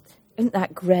blessed. Isn't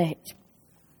that great?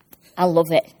 I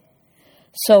love it.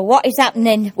 So what is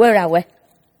happening? Where are we?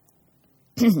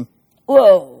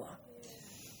 Whoa.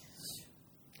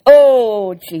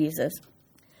 Oh, Jesus.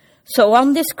 So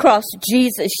on this cross,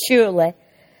 Jesus surely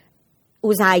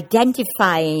was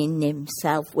identifying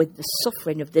himself with the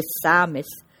suffering of this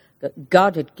psalmist that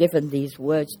God had given these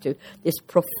words to, this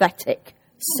prophetic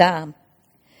psalm.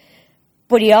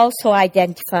 But he also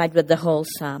identified with the whole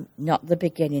psalm, not the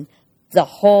beginning, the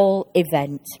whole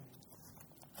event.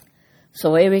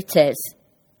 So here it is.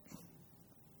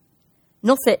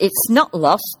 Nothing, it's not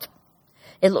lost.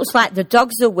 It looks like the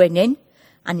dogs are winning,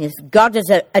 and God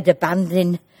had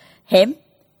abandoned him,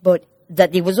 but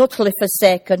that he was utterly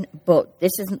forsaken. But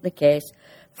this isn't the case.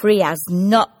 For he has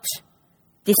not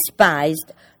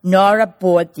despised nor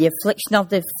abhorred the affliction of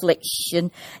the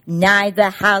affliction, neither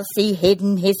has he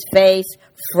hidden his face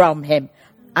from him.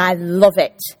 I love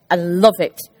it. I love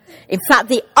it. In fact,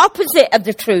 the opposite of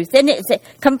the truth, isn't it? It's a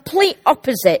complete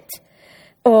opposite.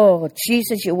 Oh,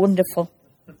 Jesus, you're wonderful.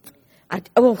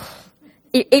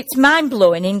 It's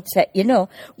mind-blowing, isn't it? You know,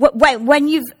 when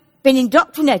you've been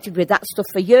indoctrinated with that stuff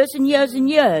for years and years and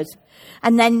years,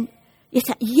 and then you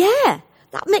say, yeah,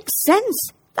 that makes sense.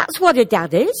 That's what a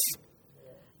dad is.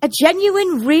 A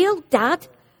genuine, real dad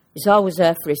is always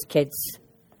there for his kids.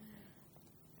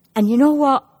 And you know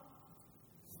what?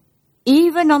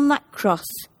 Even on that cross,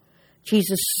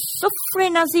 Jesus,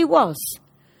 suffering as he was,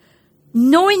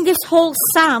 knowing this whole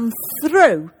psalm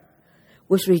through,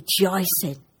 was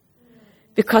rejoicing,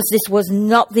 because this was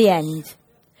not the end.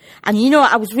 And you know,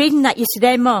 I was reading that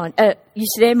yesterday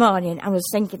morning, I was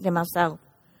thinking to myself,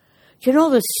 do you know,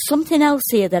 there's something else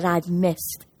here that I've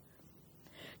missed.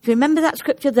 Do you remember that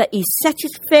scripture that he set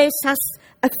his face as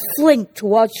a flint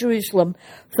towards Jerusalem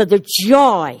for the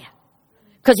joy?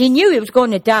 Because he knew he was going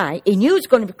to die. He knew he was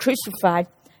going to be crucified,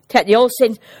 take the old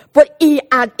sins. But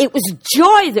it was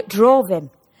joy that drove him.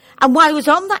 And while he was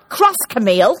on that cross,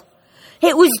 Camille,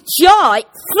 It was joy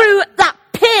through that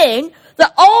pain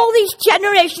that all these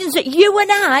generations that you and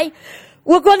I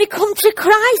were going to come to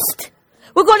Christ.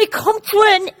 We're going to come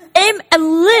to Him and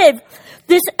live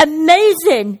this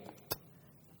amazing,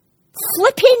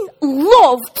 flipping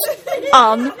loved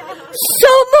on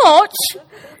so much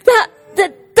that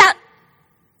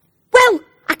well,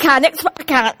 I can't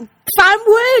find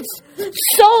words.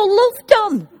 So loved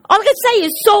on. All I can say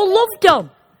is so loved on.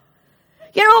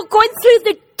 You know, going through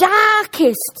the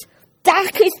darkest,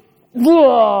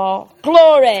 whoa,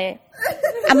 glory.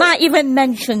 I might even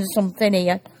mention something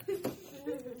here.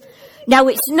 Now,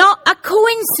 it's not a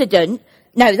coincidence.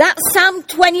 Now, that's Psalm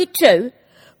 22,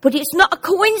 but it's not a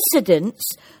coincidence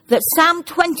that Psalm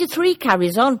 23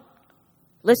 carries on.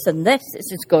 Listen, this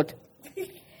is good.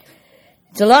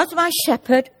 The Lord's my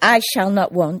shepherd, I shall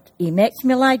not want. He makes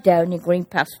me lie down in green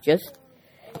pastures.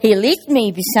 He leads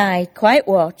me beside quiet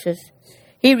waters.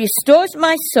 He restores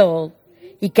my soul.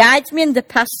 He guides me in the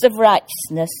paths of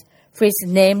righteousness for His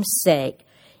name's sake.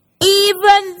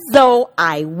 Even though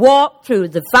I walk through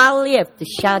the valley of the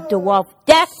shadow of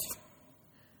death.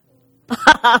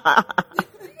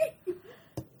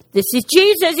 This is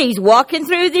Jesus. He's walking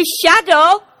through this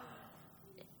shadow.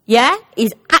 Yeah,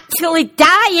 he's actually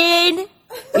dying.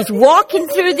 He's walking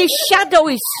through this shadow.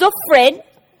 He's suffering.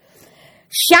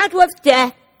 Shadow of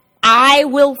death. I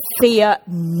will fear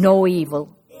no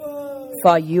evil.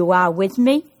 For you are with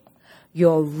me.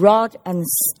 Your rod and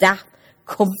staff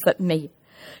comfort me.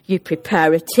 You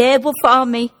prepare a table for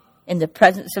me in the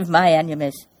presence of my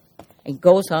enemies. And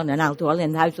goes on, and I'll dwell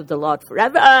in the house of the Lord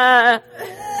forever.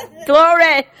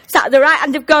 Glory. Sat at the right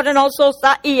hand of God and also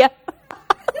sat here.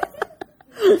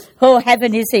 Oh,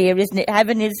 heaven is here, isn't it?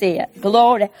 Heaven is here.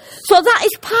 Glory. So that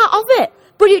is part of it.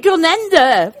 But it don't end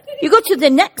there. You go to the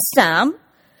next psalm.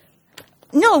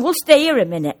 No, we'll stay here a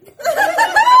minute.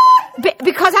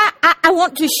 Because I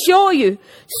want to show you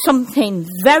something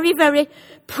very, very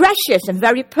precious and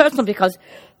very personal, because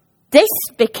this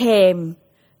became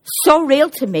so real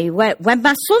to me when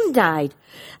my son died.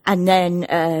 And then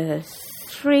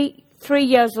 3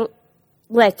 years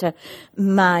later,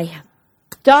 my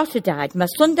daughter died. My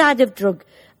son died of drug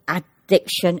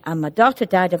addiction and my daughter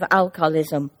died of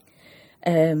alcoholism.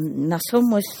 My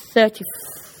son was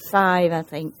 35, I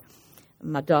think.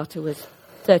 My daughter was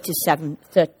 37,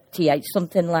 38,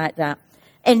 something like that.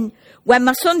 And when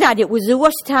my son died, it was the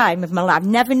worst time of my life. I've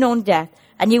never known death.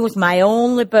 And he was my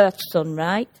only birth son,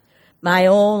 right? My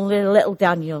only little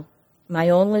Daniel. My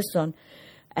only son.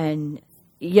 And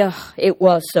yeah, it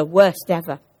was the worst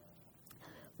ever.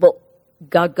 But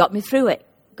God got me through it.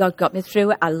 God got me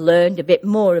through it. I learned a bit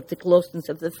more of the closeness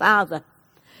of the Father.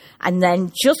 And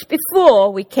then just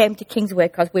before we came to Kingsway,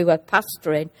 because we were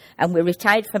pastoring, and we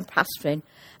retired from pastoring,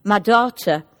 my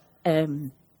daughter,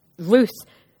 Ruth,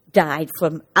 died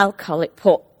from alcoholic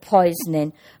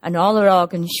poisoning, and all her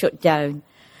organs shut down.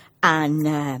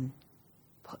 And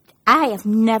I have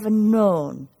never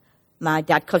known my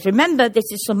dad, because remember,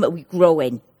 this is something we grow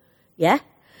in, yeah?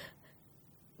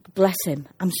 Bless him.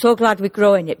 I'm so glad we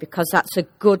grow in it, because that's a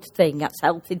good thing, that's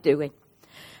healthy doing.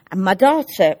 And my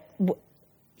daughter,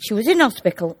 she was in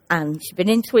hospital, and she'd been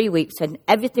in 3 weeks, and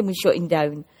everything was shutting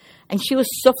down, and she was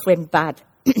suffering bad.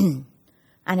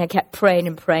 And I kept praying,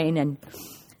 and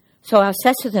so I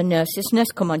said to the nurse, this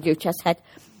nurse come on duty, I said,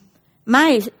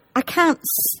 I can't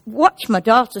watch my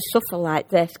daughter suffer like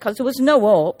this, because there was no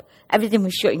hope. Everything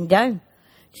was shutting down.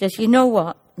 She says, you know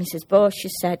what, Mrs. Bowes, she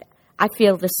said, I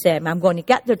feel the same. I'm going to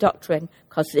get the doctor in,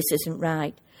 because this isn't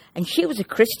right. And she was a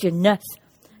Christian nurse.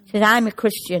 She said, I'm a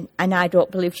Christian, and I don't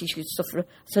believe she should suffer. I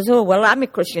says, oh, well, I'm a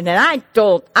Christian, and I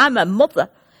don't. I'm a mother.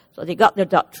 So they got the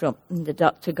doctor up, and the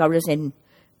doctor got us in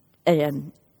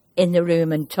the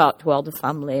room and talked to all the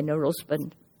family and her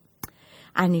husband.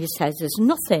 And he says, there's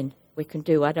nothing we can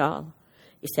do at all.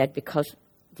 He said, because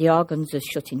the organs are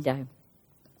shutting down.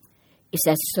 He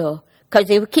says, so, because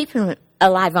they were keeping her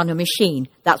alive on a machine.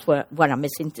 That's what I'm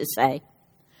missing to say.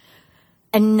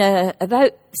 And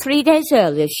about 3 days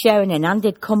earlier, Sharon and Andy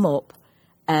had come up,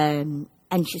 and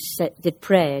she said, they'd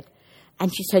prayed.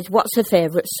 And she says, what's her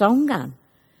favourite song, Anne?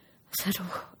 I said,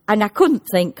 oh. And I couldn't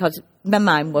think, because my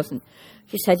mind wasn't.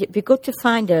 She said, it'd be good to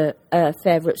find a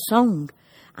favourite song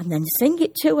and then sing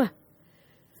it to her.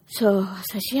 So I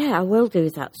said, yeah, I will do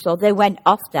that. So they went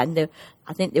off then.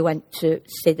 I think they went to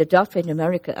see the daughter in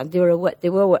America, and they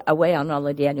were away on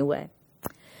holiday anyway.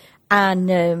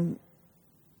 And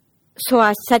so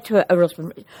I said to her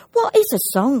husband, what is a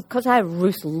song? Because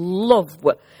Ruth loved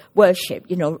worship.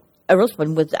 You know, her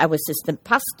husband was our assistant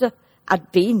pastor.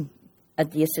 I'd been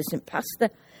the assistant pastor.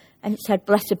 And it said,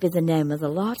 blessed be the name of the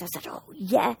Lord. I said, oh,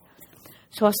 yeah.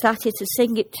 So I started to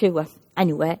sing it to her.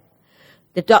 Anyway,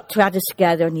 the doctor had us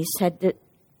together and he said that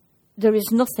there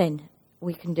is nothing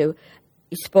we can do.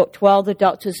 He spoke to all the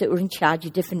doctors that were in charge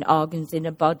of different organs in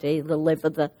her body, the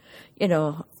liver,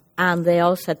 and they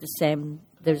all said the same,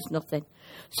 there's nothing.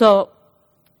 So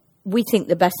we think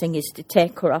the best thing is to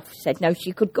take her off. He said, now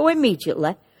she could go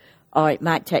immediately, or it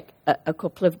might take a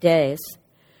couple of days,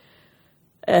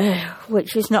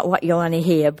 which is not what you want to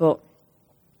hear, but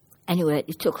anyway,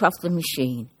 they took her off the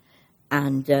machine,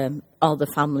 and all the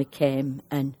family came,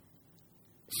 and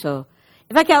so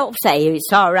if I get upset here,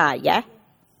 it's all right, yeah?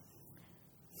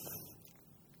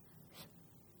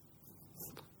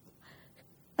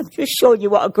 I'm just showing you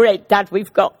what a great dad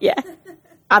we've got, yeah?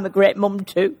 I'm a great mum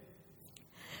too.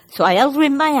 So I held her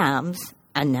in my arms,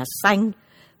 and I sang,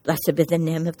 "Blessed be the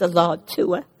name of the Lord"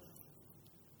 to her.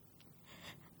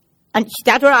 And she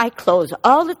had her eye closed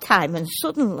all the time, and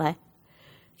suddenly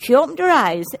she opened her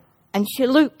eyes, and she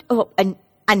looked up, and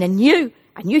I knew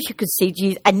she could see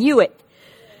Jesus. I knew it.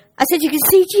 I said, "You can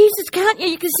see Jesus, can't you?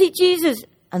 You can see Jesus."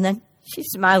 And then she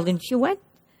smiled and she went.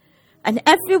 And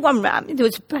everyone around me, there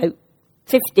was about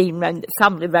 15 round the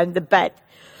family round the bed.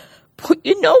 But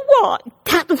you know what?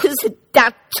 That was a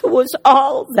dad to us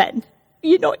all then.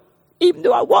 You know, even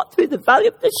though I walk through the valley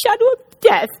of the shadow of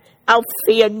death, I'll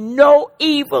fear no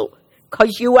evil,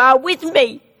 because you are with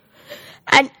me.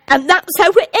 And that's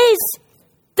how it is.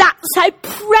 That's how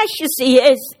precious he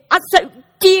is. That's how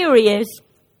dear he is.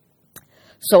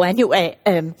 So anyway,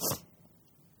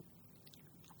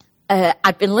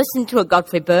 I'd been listening to a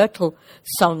Godfrey Birtle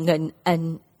song,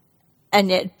 and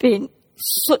it had been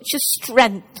such a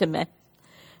strength to me.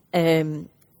 And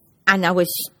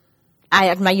I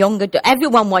had my younger daughter.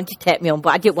 Everyone wanted to take me home,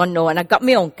 but I didn't want to know. And I got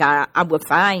my own car, and we're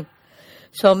fine.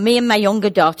 So me and my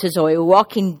younger daughter Zoe were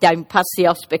walking down past the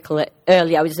hospital at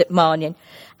early hours of the morning,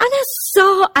 and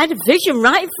I had a vision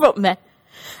right in front of me.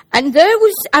 And there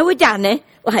was our Danny,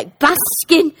 like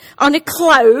basking on a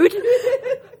cloud,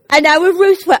 and our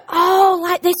Ruth were all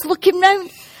like this, looking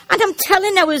round. And I'm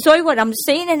telling our Zoe what I'm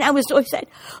seeing, and our Zoe said,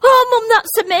 "Oh, Mum,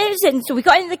 that's amazing." So we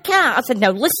got in the car. I said,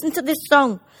 "Now listen to this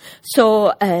song."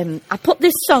 So I put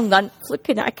this song on.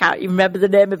 Flipping, I can't even remember the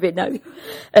name of it now.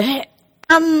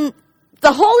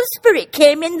 The Holy Spirit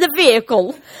came in the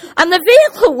vehicle, and the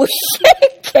vehicle was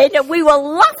shaking, and we were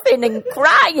laughing and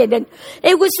crying, and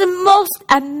it was the most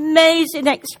amazing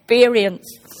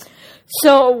experience.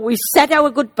 So we said our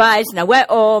goodbyes, and I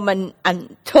went home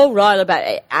and told Royal about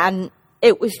it, and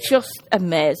it was just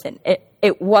amazing.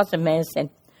 It was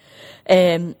amazing.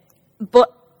 And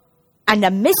I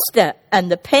missed her,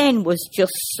 and the pain was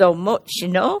just so much, you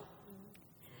know.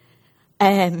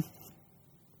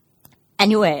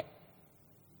 Anyway,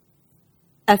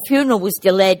 her funeral was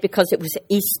delayed because it was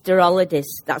Easter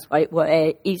holidays. That's why it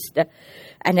was Easter.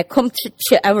 And I come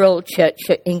to our old church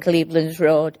in Cleveland's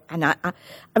Road, and I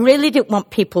really didn't want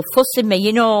people fussing me,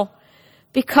 you know,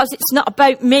 because it's not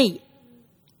about me.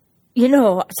 You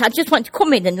know, so I just want to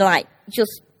come in and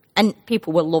and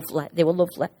people were lovely. They were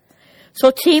lovely.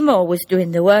 So Timo was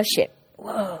doing the worship.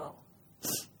 Whoa.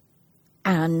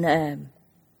 And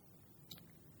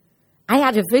I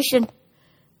had a vision.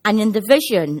 And in the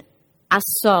vision, I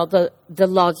saw the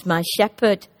Lord's my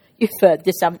shepherd. You've heard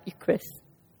this, haven't you, Chris?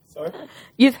 Sorry?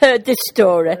 You've heard this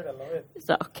story. I love it. Is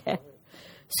that okay?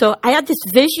 So I had this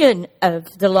vision of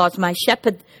the Lord my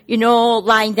shepherd, you know,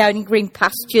 lying down in green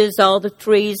pastures, all the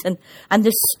trees and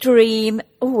the stream.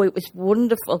 Oh, it was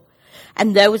wonderful.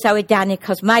 And there was our Danny,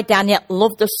 because my Danny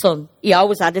loved the sun. He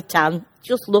always had a tan,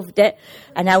 just loved it.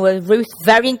 And our Ruth,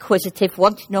 very inquisitive,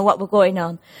 wanted to know what was going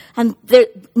on. And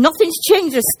nothing's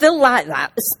changed. It's still like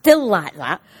that. It's still like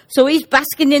that. So he's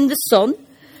basking in the sun.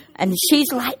 And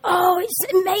she's like, "Oh,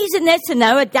 it's amazing this." And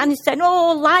now Danny's saying,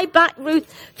 "Oh, lie back, Ruth.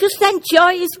 Just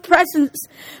enjoy his presence."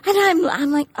 And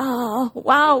I'm like, "Oh,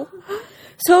 wow."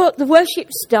 So the worship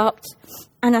stopped,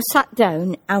 and I sat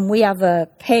down, and we have a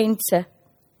painter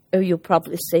who you'll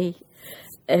probably see,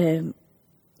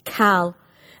 Carl,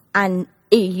 and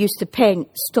he used to paint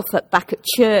stuff back at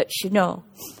church, you know.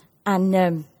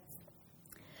 And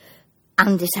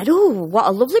he said, "Oh, what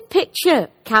a lovely picture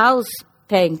Carl's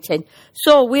painting."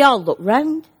 So we all looked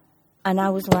round, and I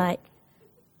was like,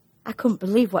 I couldn't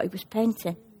believe what he was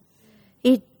painting.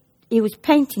 He was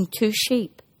painting two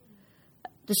sheep,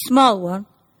 the small one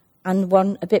and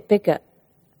one a bit bigger.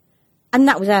 And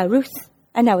that was our Ruth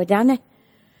and our Danny.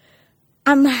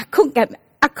 And I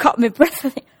caught my breath. I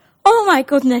think, oh my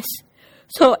goodness.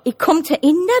 So he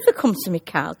never comes to me,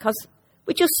 Carl, because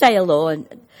we just say hello.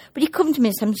 But he come to me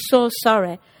and said, "I'm so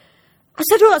sorry." I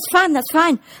said, "Oh, that's fine.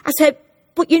 I said,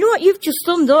 "But you know what you've just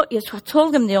done, don't you?" So I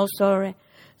told him the whole story.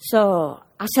 So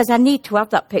I says, I need to have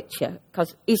that picture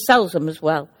because he sells them as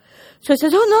well. So he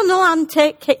says, oh, no, Anne,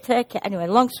 take it. Anyway,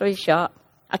 long story short,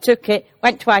 I took it,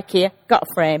 went to IKEA, got a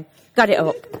frame, got it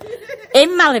up.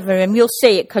 In my living room, you'll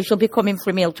see it because you'll be coming for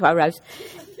a meal to our house.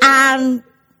 And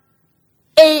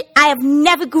I have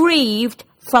never grieved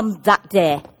from that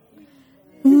day.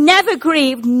 Never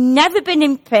grieved, never been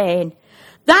in pain.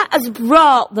 That has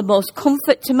brought the most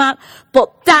comfort to my...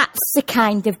 But that's the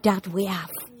kind of dad we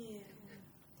have.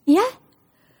 Yeah?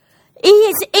 He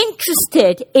is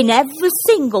interested in every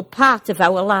single part of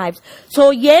our lives.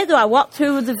 So, yeah, though I walk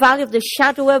through the valley of the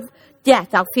shadow of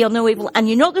death, I'll feel no evil. And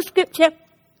you know the scripture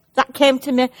that came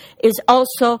to me is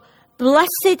also,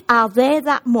 blessed are they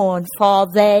that mourn, for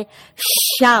they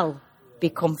shall be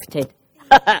comforted.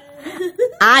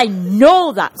 I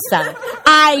know that sound.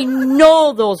 I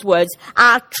know those words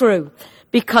are true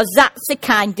because that's the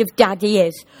kind of dad he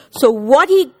is. So what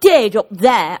he did up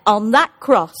there on that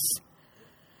cross,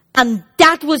 and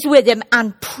Dad was with him,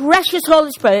 and precious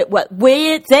Holy Spirit,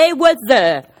 they were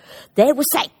there. They were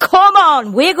saying, come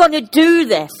on, we're going to do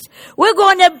this. We're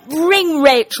going to bring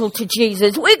Rachel to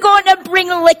Jesus. We're going to bring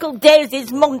little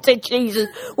Daisy's mum to Jesus.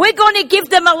 We're going to give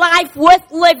them a life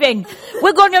worth living.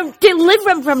 We're going to deliver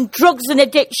them from drugs and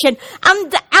addiction.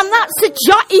 And that's the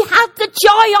joy. He had the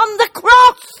joy on the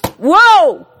cross.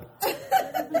 Whoa!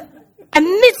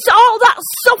 Amidst all that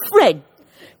suffering.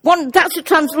 That's a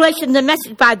translation of the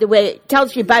Message, by the way. It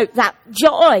tells you about that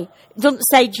joy. It doesn't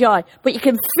say joy, but you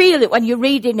can feel it when you're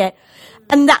reading it.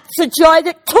 And that's the joy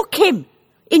that took him.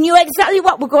 He knew exactly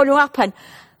what was going to happen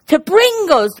to bring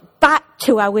us back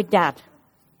to our dad.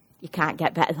 You can't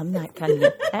get better than that, can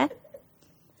you? Eh?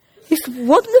 It's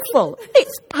wonderful.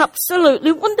 It's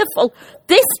absolutely wonderful.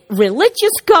 This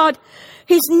religious God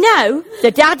is now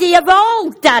the daddy of all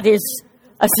daddies,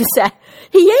 as they say.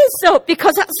 He is so,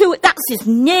 because that's his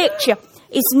nature.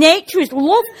 His nature is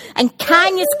love and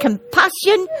kindness,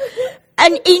 compassion,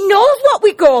 and he knows what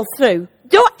we go through.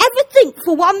 Don't ever think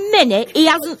for 1 minute he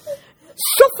hasn't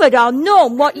suffered or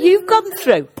known what you've gone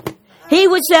through. He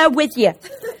was there with you.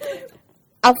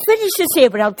 I'll finish this here,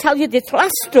 but I'll tell you this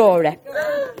last story.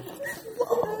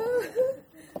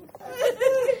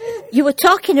 You were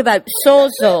talking about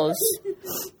sozos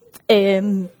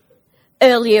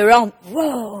earlier on.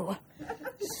 Whoa.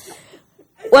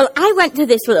 Well, I went to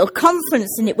this little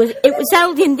conference, and it was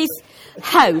held in this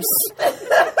house.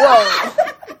 Whoa.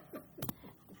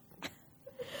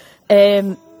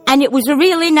 And it was a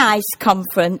really nice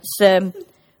conference,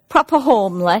 proper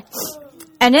homely.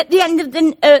 And at the end of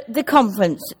the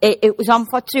conference, it was on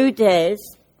for 2 days.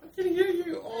 I can hear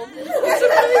you all. It's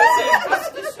amazing.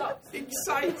 That's just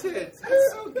excited.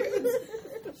 It's so good.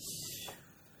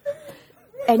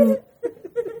 And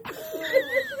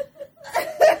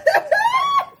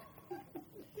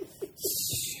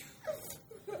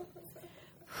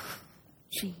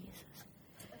Jesus,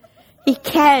 he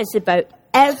cares about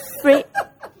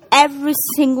every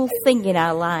single thing in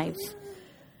our lives.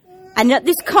 And at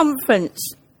this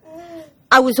conference,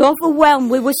 I was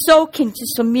overwhelmed. We were soaking to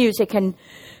some music, and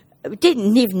we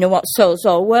didn't even know what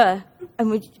sozo were. And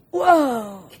we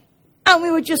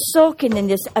were just soaking in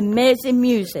this amazing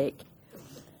music.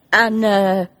 And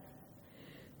I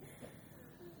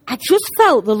just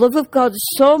felt the love of God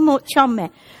so much on me.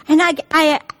 And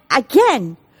I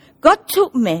again, God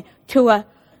took me to a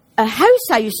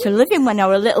house I used to live in when I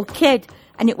was a little kid.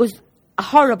 And it was a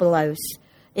horrible house.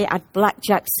 It had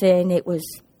blackjacks in. It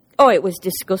was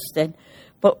disgusting.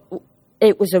 But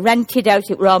it was a rented house.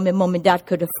 It was all my mum and dad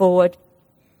could afford.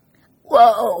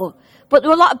 Whoa. But there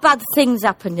were a lot of bad things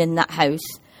happened in that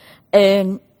house.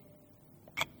 And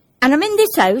I'm in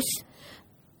this house,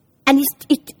 and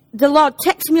the Lord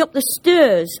takes me up the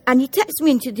stairs, and he takes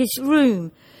me into this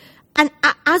room. And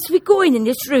as we go in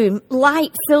this room,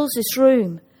 light fills this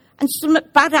room. And something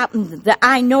bad happened that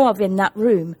I know of in that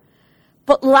room.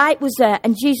 But light was there,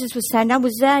 and Jesus was saying, I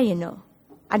was there, you know.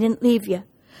 I didn't leave you.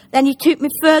 Then he took me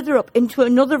further up into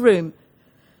another room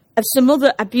of some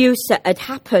other abuse that had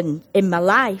happened in my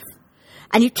life.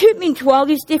 And he took me into all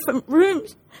these different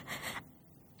rooms.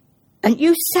 And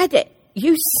you said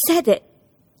it.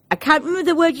 I can't remember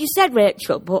the word you said,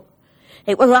 Rachel, but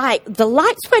it was like the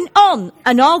lights went on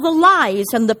and all the lies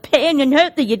and the pain and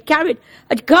hurt that you'd carried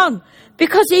had gone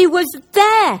because he was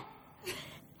there.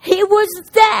 He was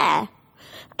there.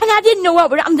 And I didn't know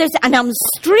what would happen. And I'm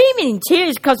streaming in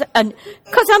tears because I'm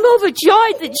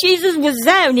overjoyed that Jesus was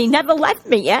there and he never left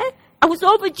me, yeah? I was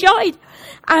overjoyed.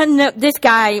 And this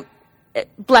guy,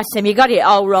 bless him, he got it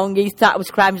all wrong. He thought I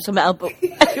was crying for something else, but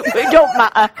it don't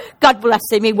matter. God bless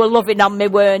him, he was loving on me,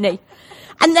 weren't he?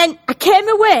 And then I came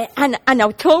away and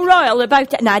I told Royal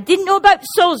about it, and I didn't know about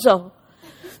Sozo.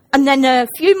 And then a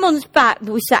few months back,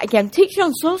 we sat again teaching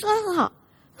on Sozo. I thought,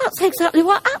 that's exactly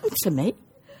what happened to me.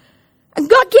 And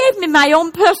God gave me my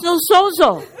own personal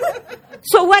Sozo.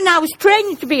 So when I was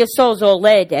training to be a Sozo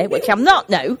lady, which I'm not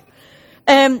now,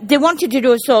 they wanted to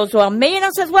do a Sozo on me, and I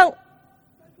said, well,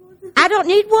 I don't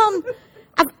need one.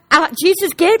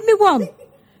 Jesus gave me one.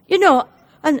 You know,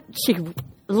 and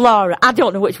Laura, I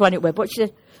don't know which one it was, but she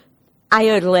said, I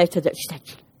heard later that she said,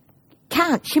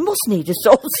 she must need a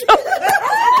Sozo.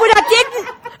 But I didn't,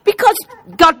 because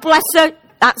God bless her,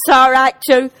 that's all right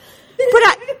too.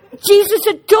 But Jesus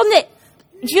had done it.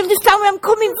 Do you understand where I'm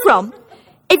coming from?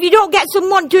 If you don't get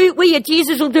someone to do it with you,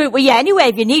 Jesus will do it with you anyway.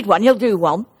 If you need one, he'll do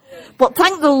one. But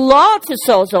thank the Lord for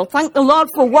Sozo. Thank the Lord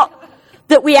for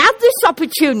that we have this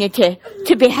opportunity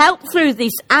to be helped through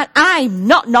this. And I'm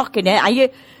not knocking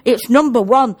it. It's number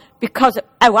one, because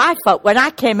how I felt when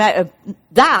I came out of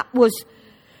that was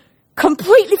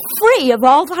completely free of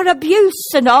all that abuse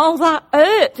and all that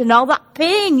hurt and all that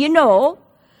pain, you know.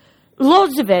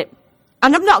 Loads of it.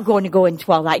 And I'm not going to go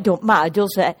into all that. It don't matter,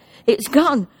 does it? It's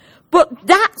gone. But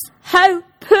that's how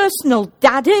personal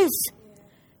Dad is.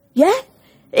 Yeah?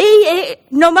 He,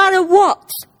 no matter what,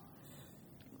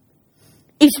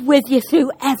 he's with you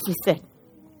through everything.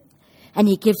 And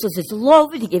he gives us his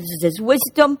love, and he gives us his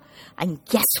wisdom. And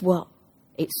guess what?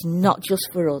 It's not just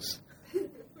for us.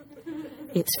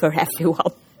 It's for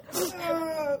everyone.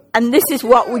 And this is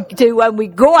what we do when we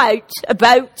go out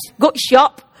about, go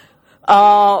shop,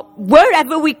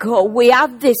 wherever we go. We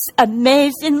have this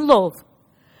amazing love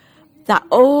that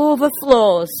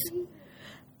overflows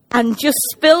and just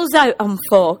spills out on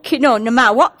folk. You know, no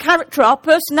matter what character or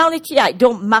personality, it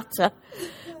don't matter.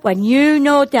 When you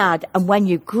know Dad and when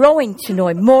you're growing to know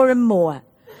him more and more,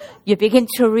 you begin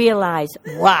to realise,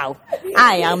 wow,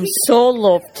 I am so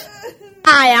loved.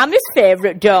 I am his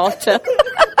favourite daughter.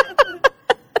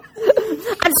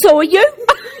 And so are you.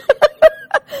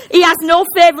 He has no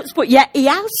favourites, but yet he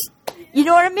has. You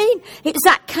know what I mean? It's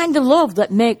that kind of love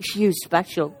that makes you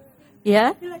special.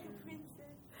 Yeah? You're like a princess.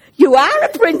 You are a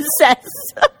princess.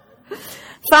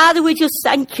 Father, we just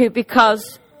thank you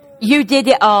because you did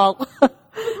it all.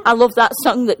 I love that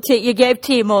song that you gave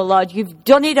to him, oh Lord. You've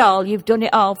done it all. You've done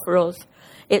it all for us.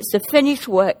 It's the finished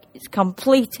work. It's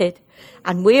completed.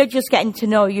 And we're just getting to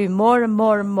know you more and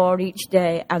more and more each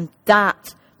day. And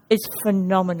that is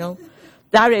phenomenal.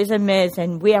 That is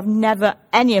amazing. We have never,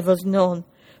 any of us, known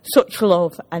such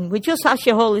love. And we just ask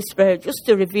your Holy Spirit just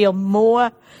to reveal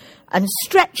more and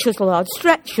stretch us, Lord.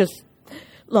 Stretch us,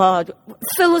 Lord.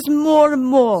 Fill us more and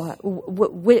more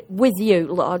with you,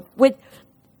 Lord.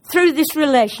 Through this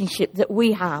relationship that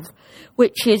we have,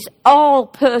 which is all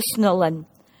personal, and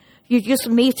you just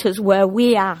meet us where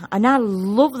we are. And I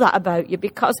love that about you,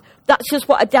 because that's just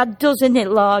what a dad does, isn't it,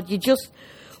 Lord? You just,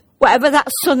 whatever that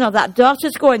son or that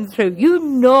daughter's going through, you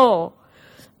know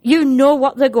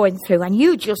what they're going through, and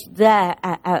you just there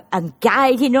and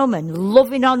guiding them and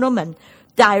loving on them and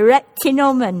directing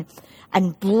them and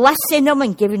blessing them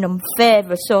and giving them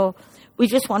favour. So we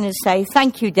just want to say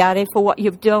thank you, Daddy, for what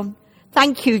you've done.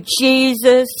 Thank you,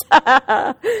 Jesus,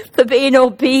 for being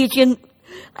obedient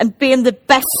and being the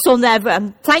best son ever.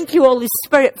 And thank you, Holy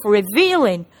Spirit, for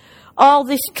revealing all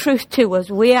this truth to us.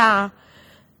 We are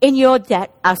in your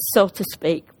debt, as so to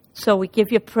speak. So we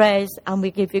give you praise and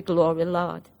we give you glory,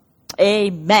 Lord.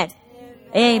 Amen.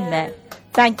 Amen. Amen.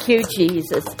 Thank you,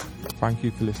 Jesus. Thank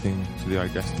you for listening to the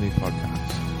iDestiny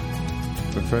podcast.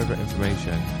 For further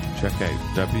information, check out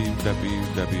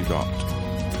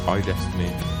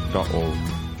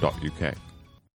www.idestiny.org.uk.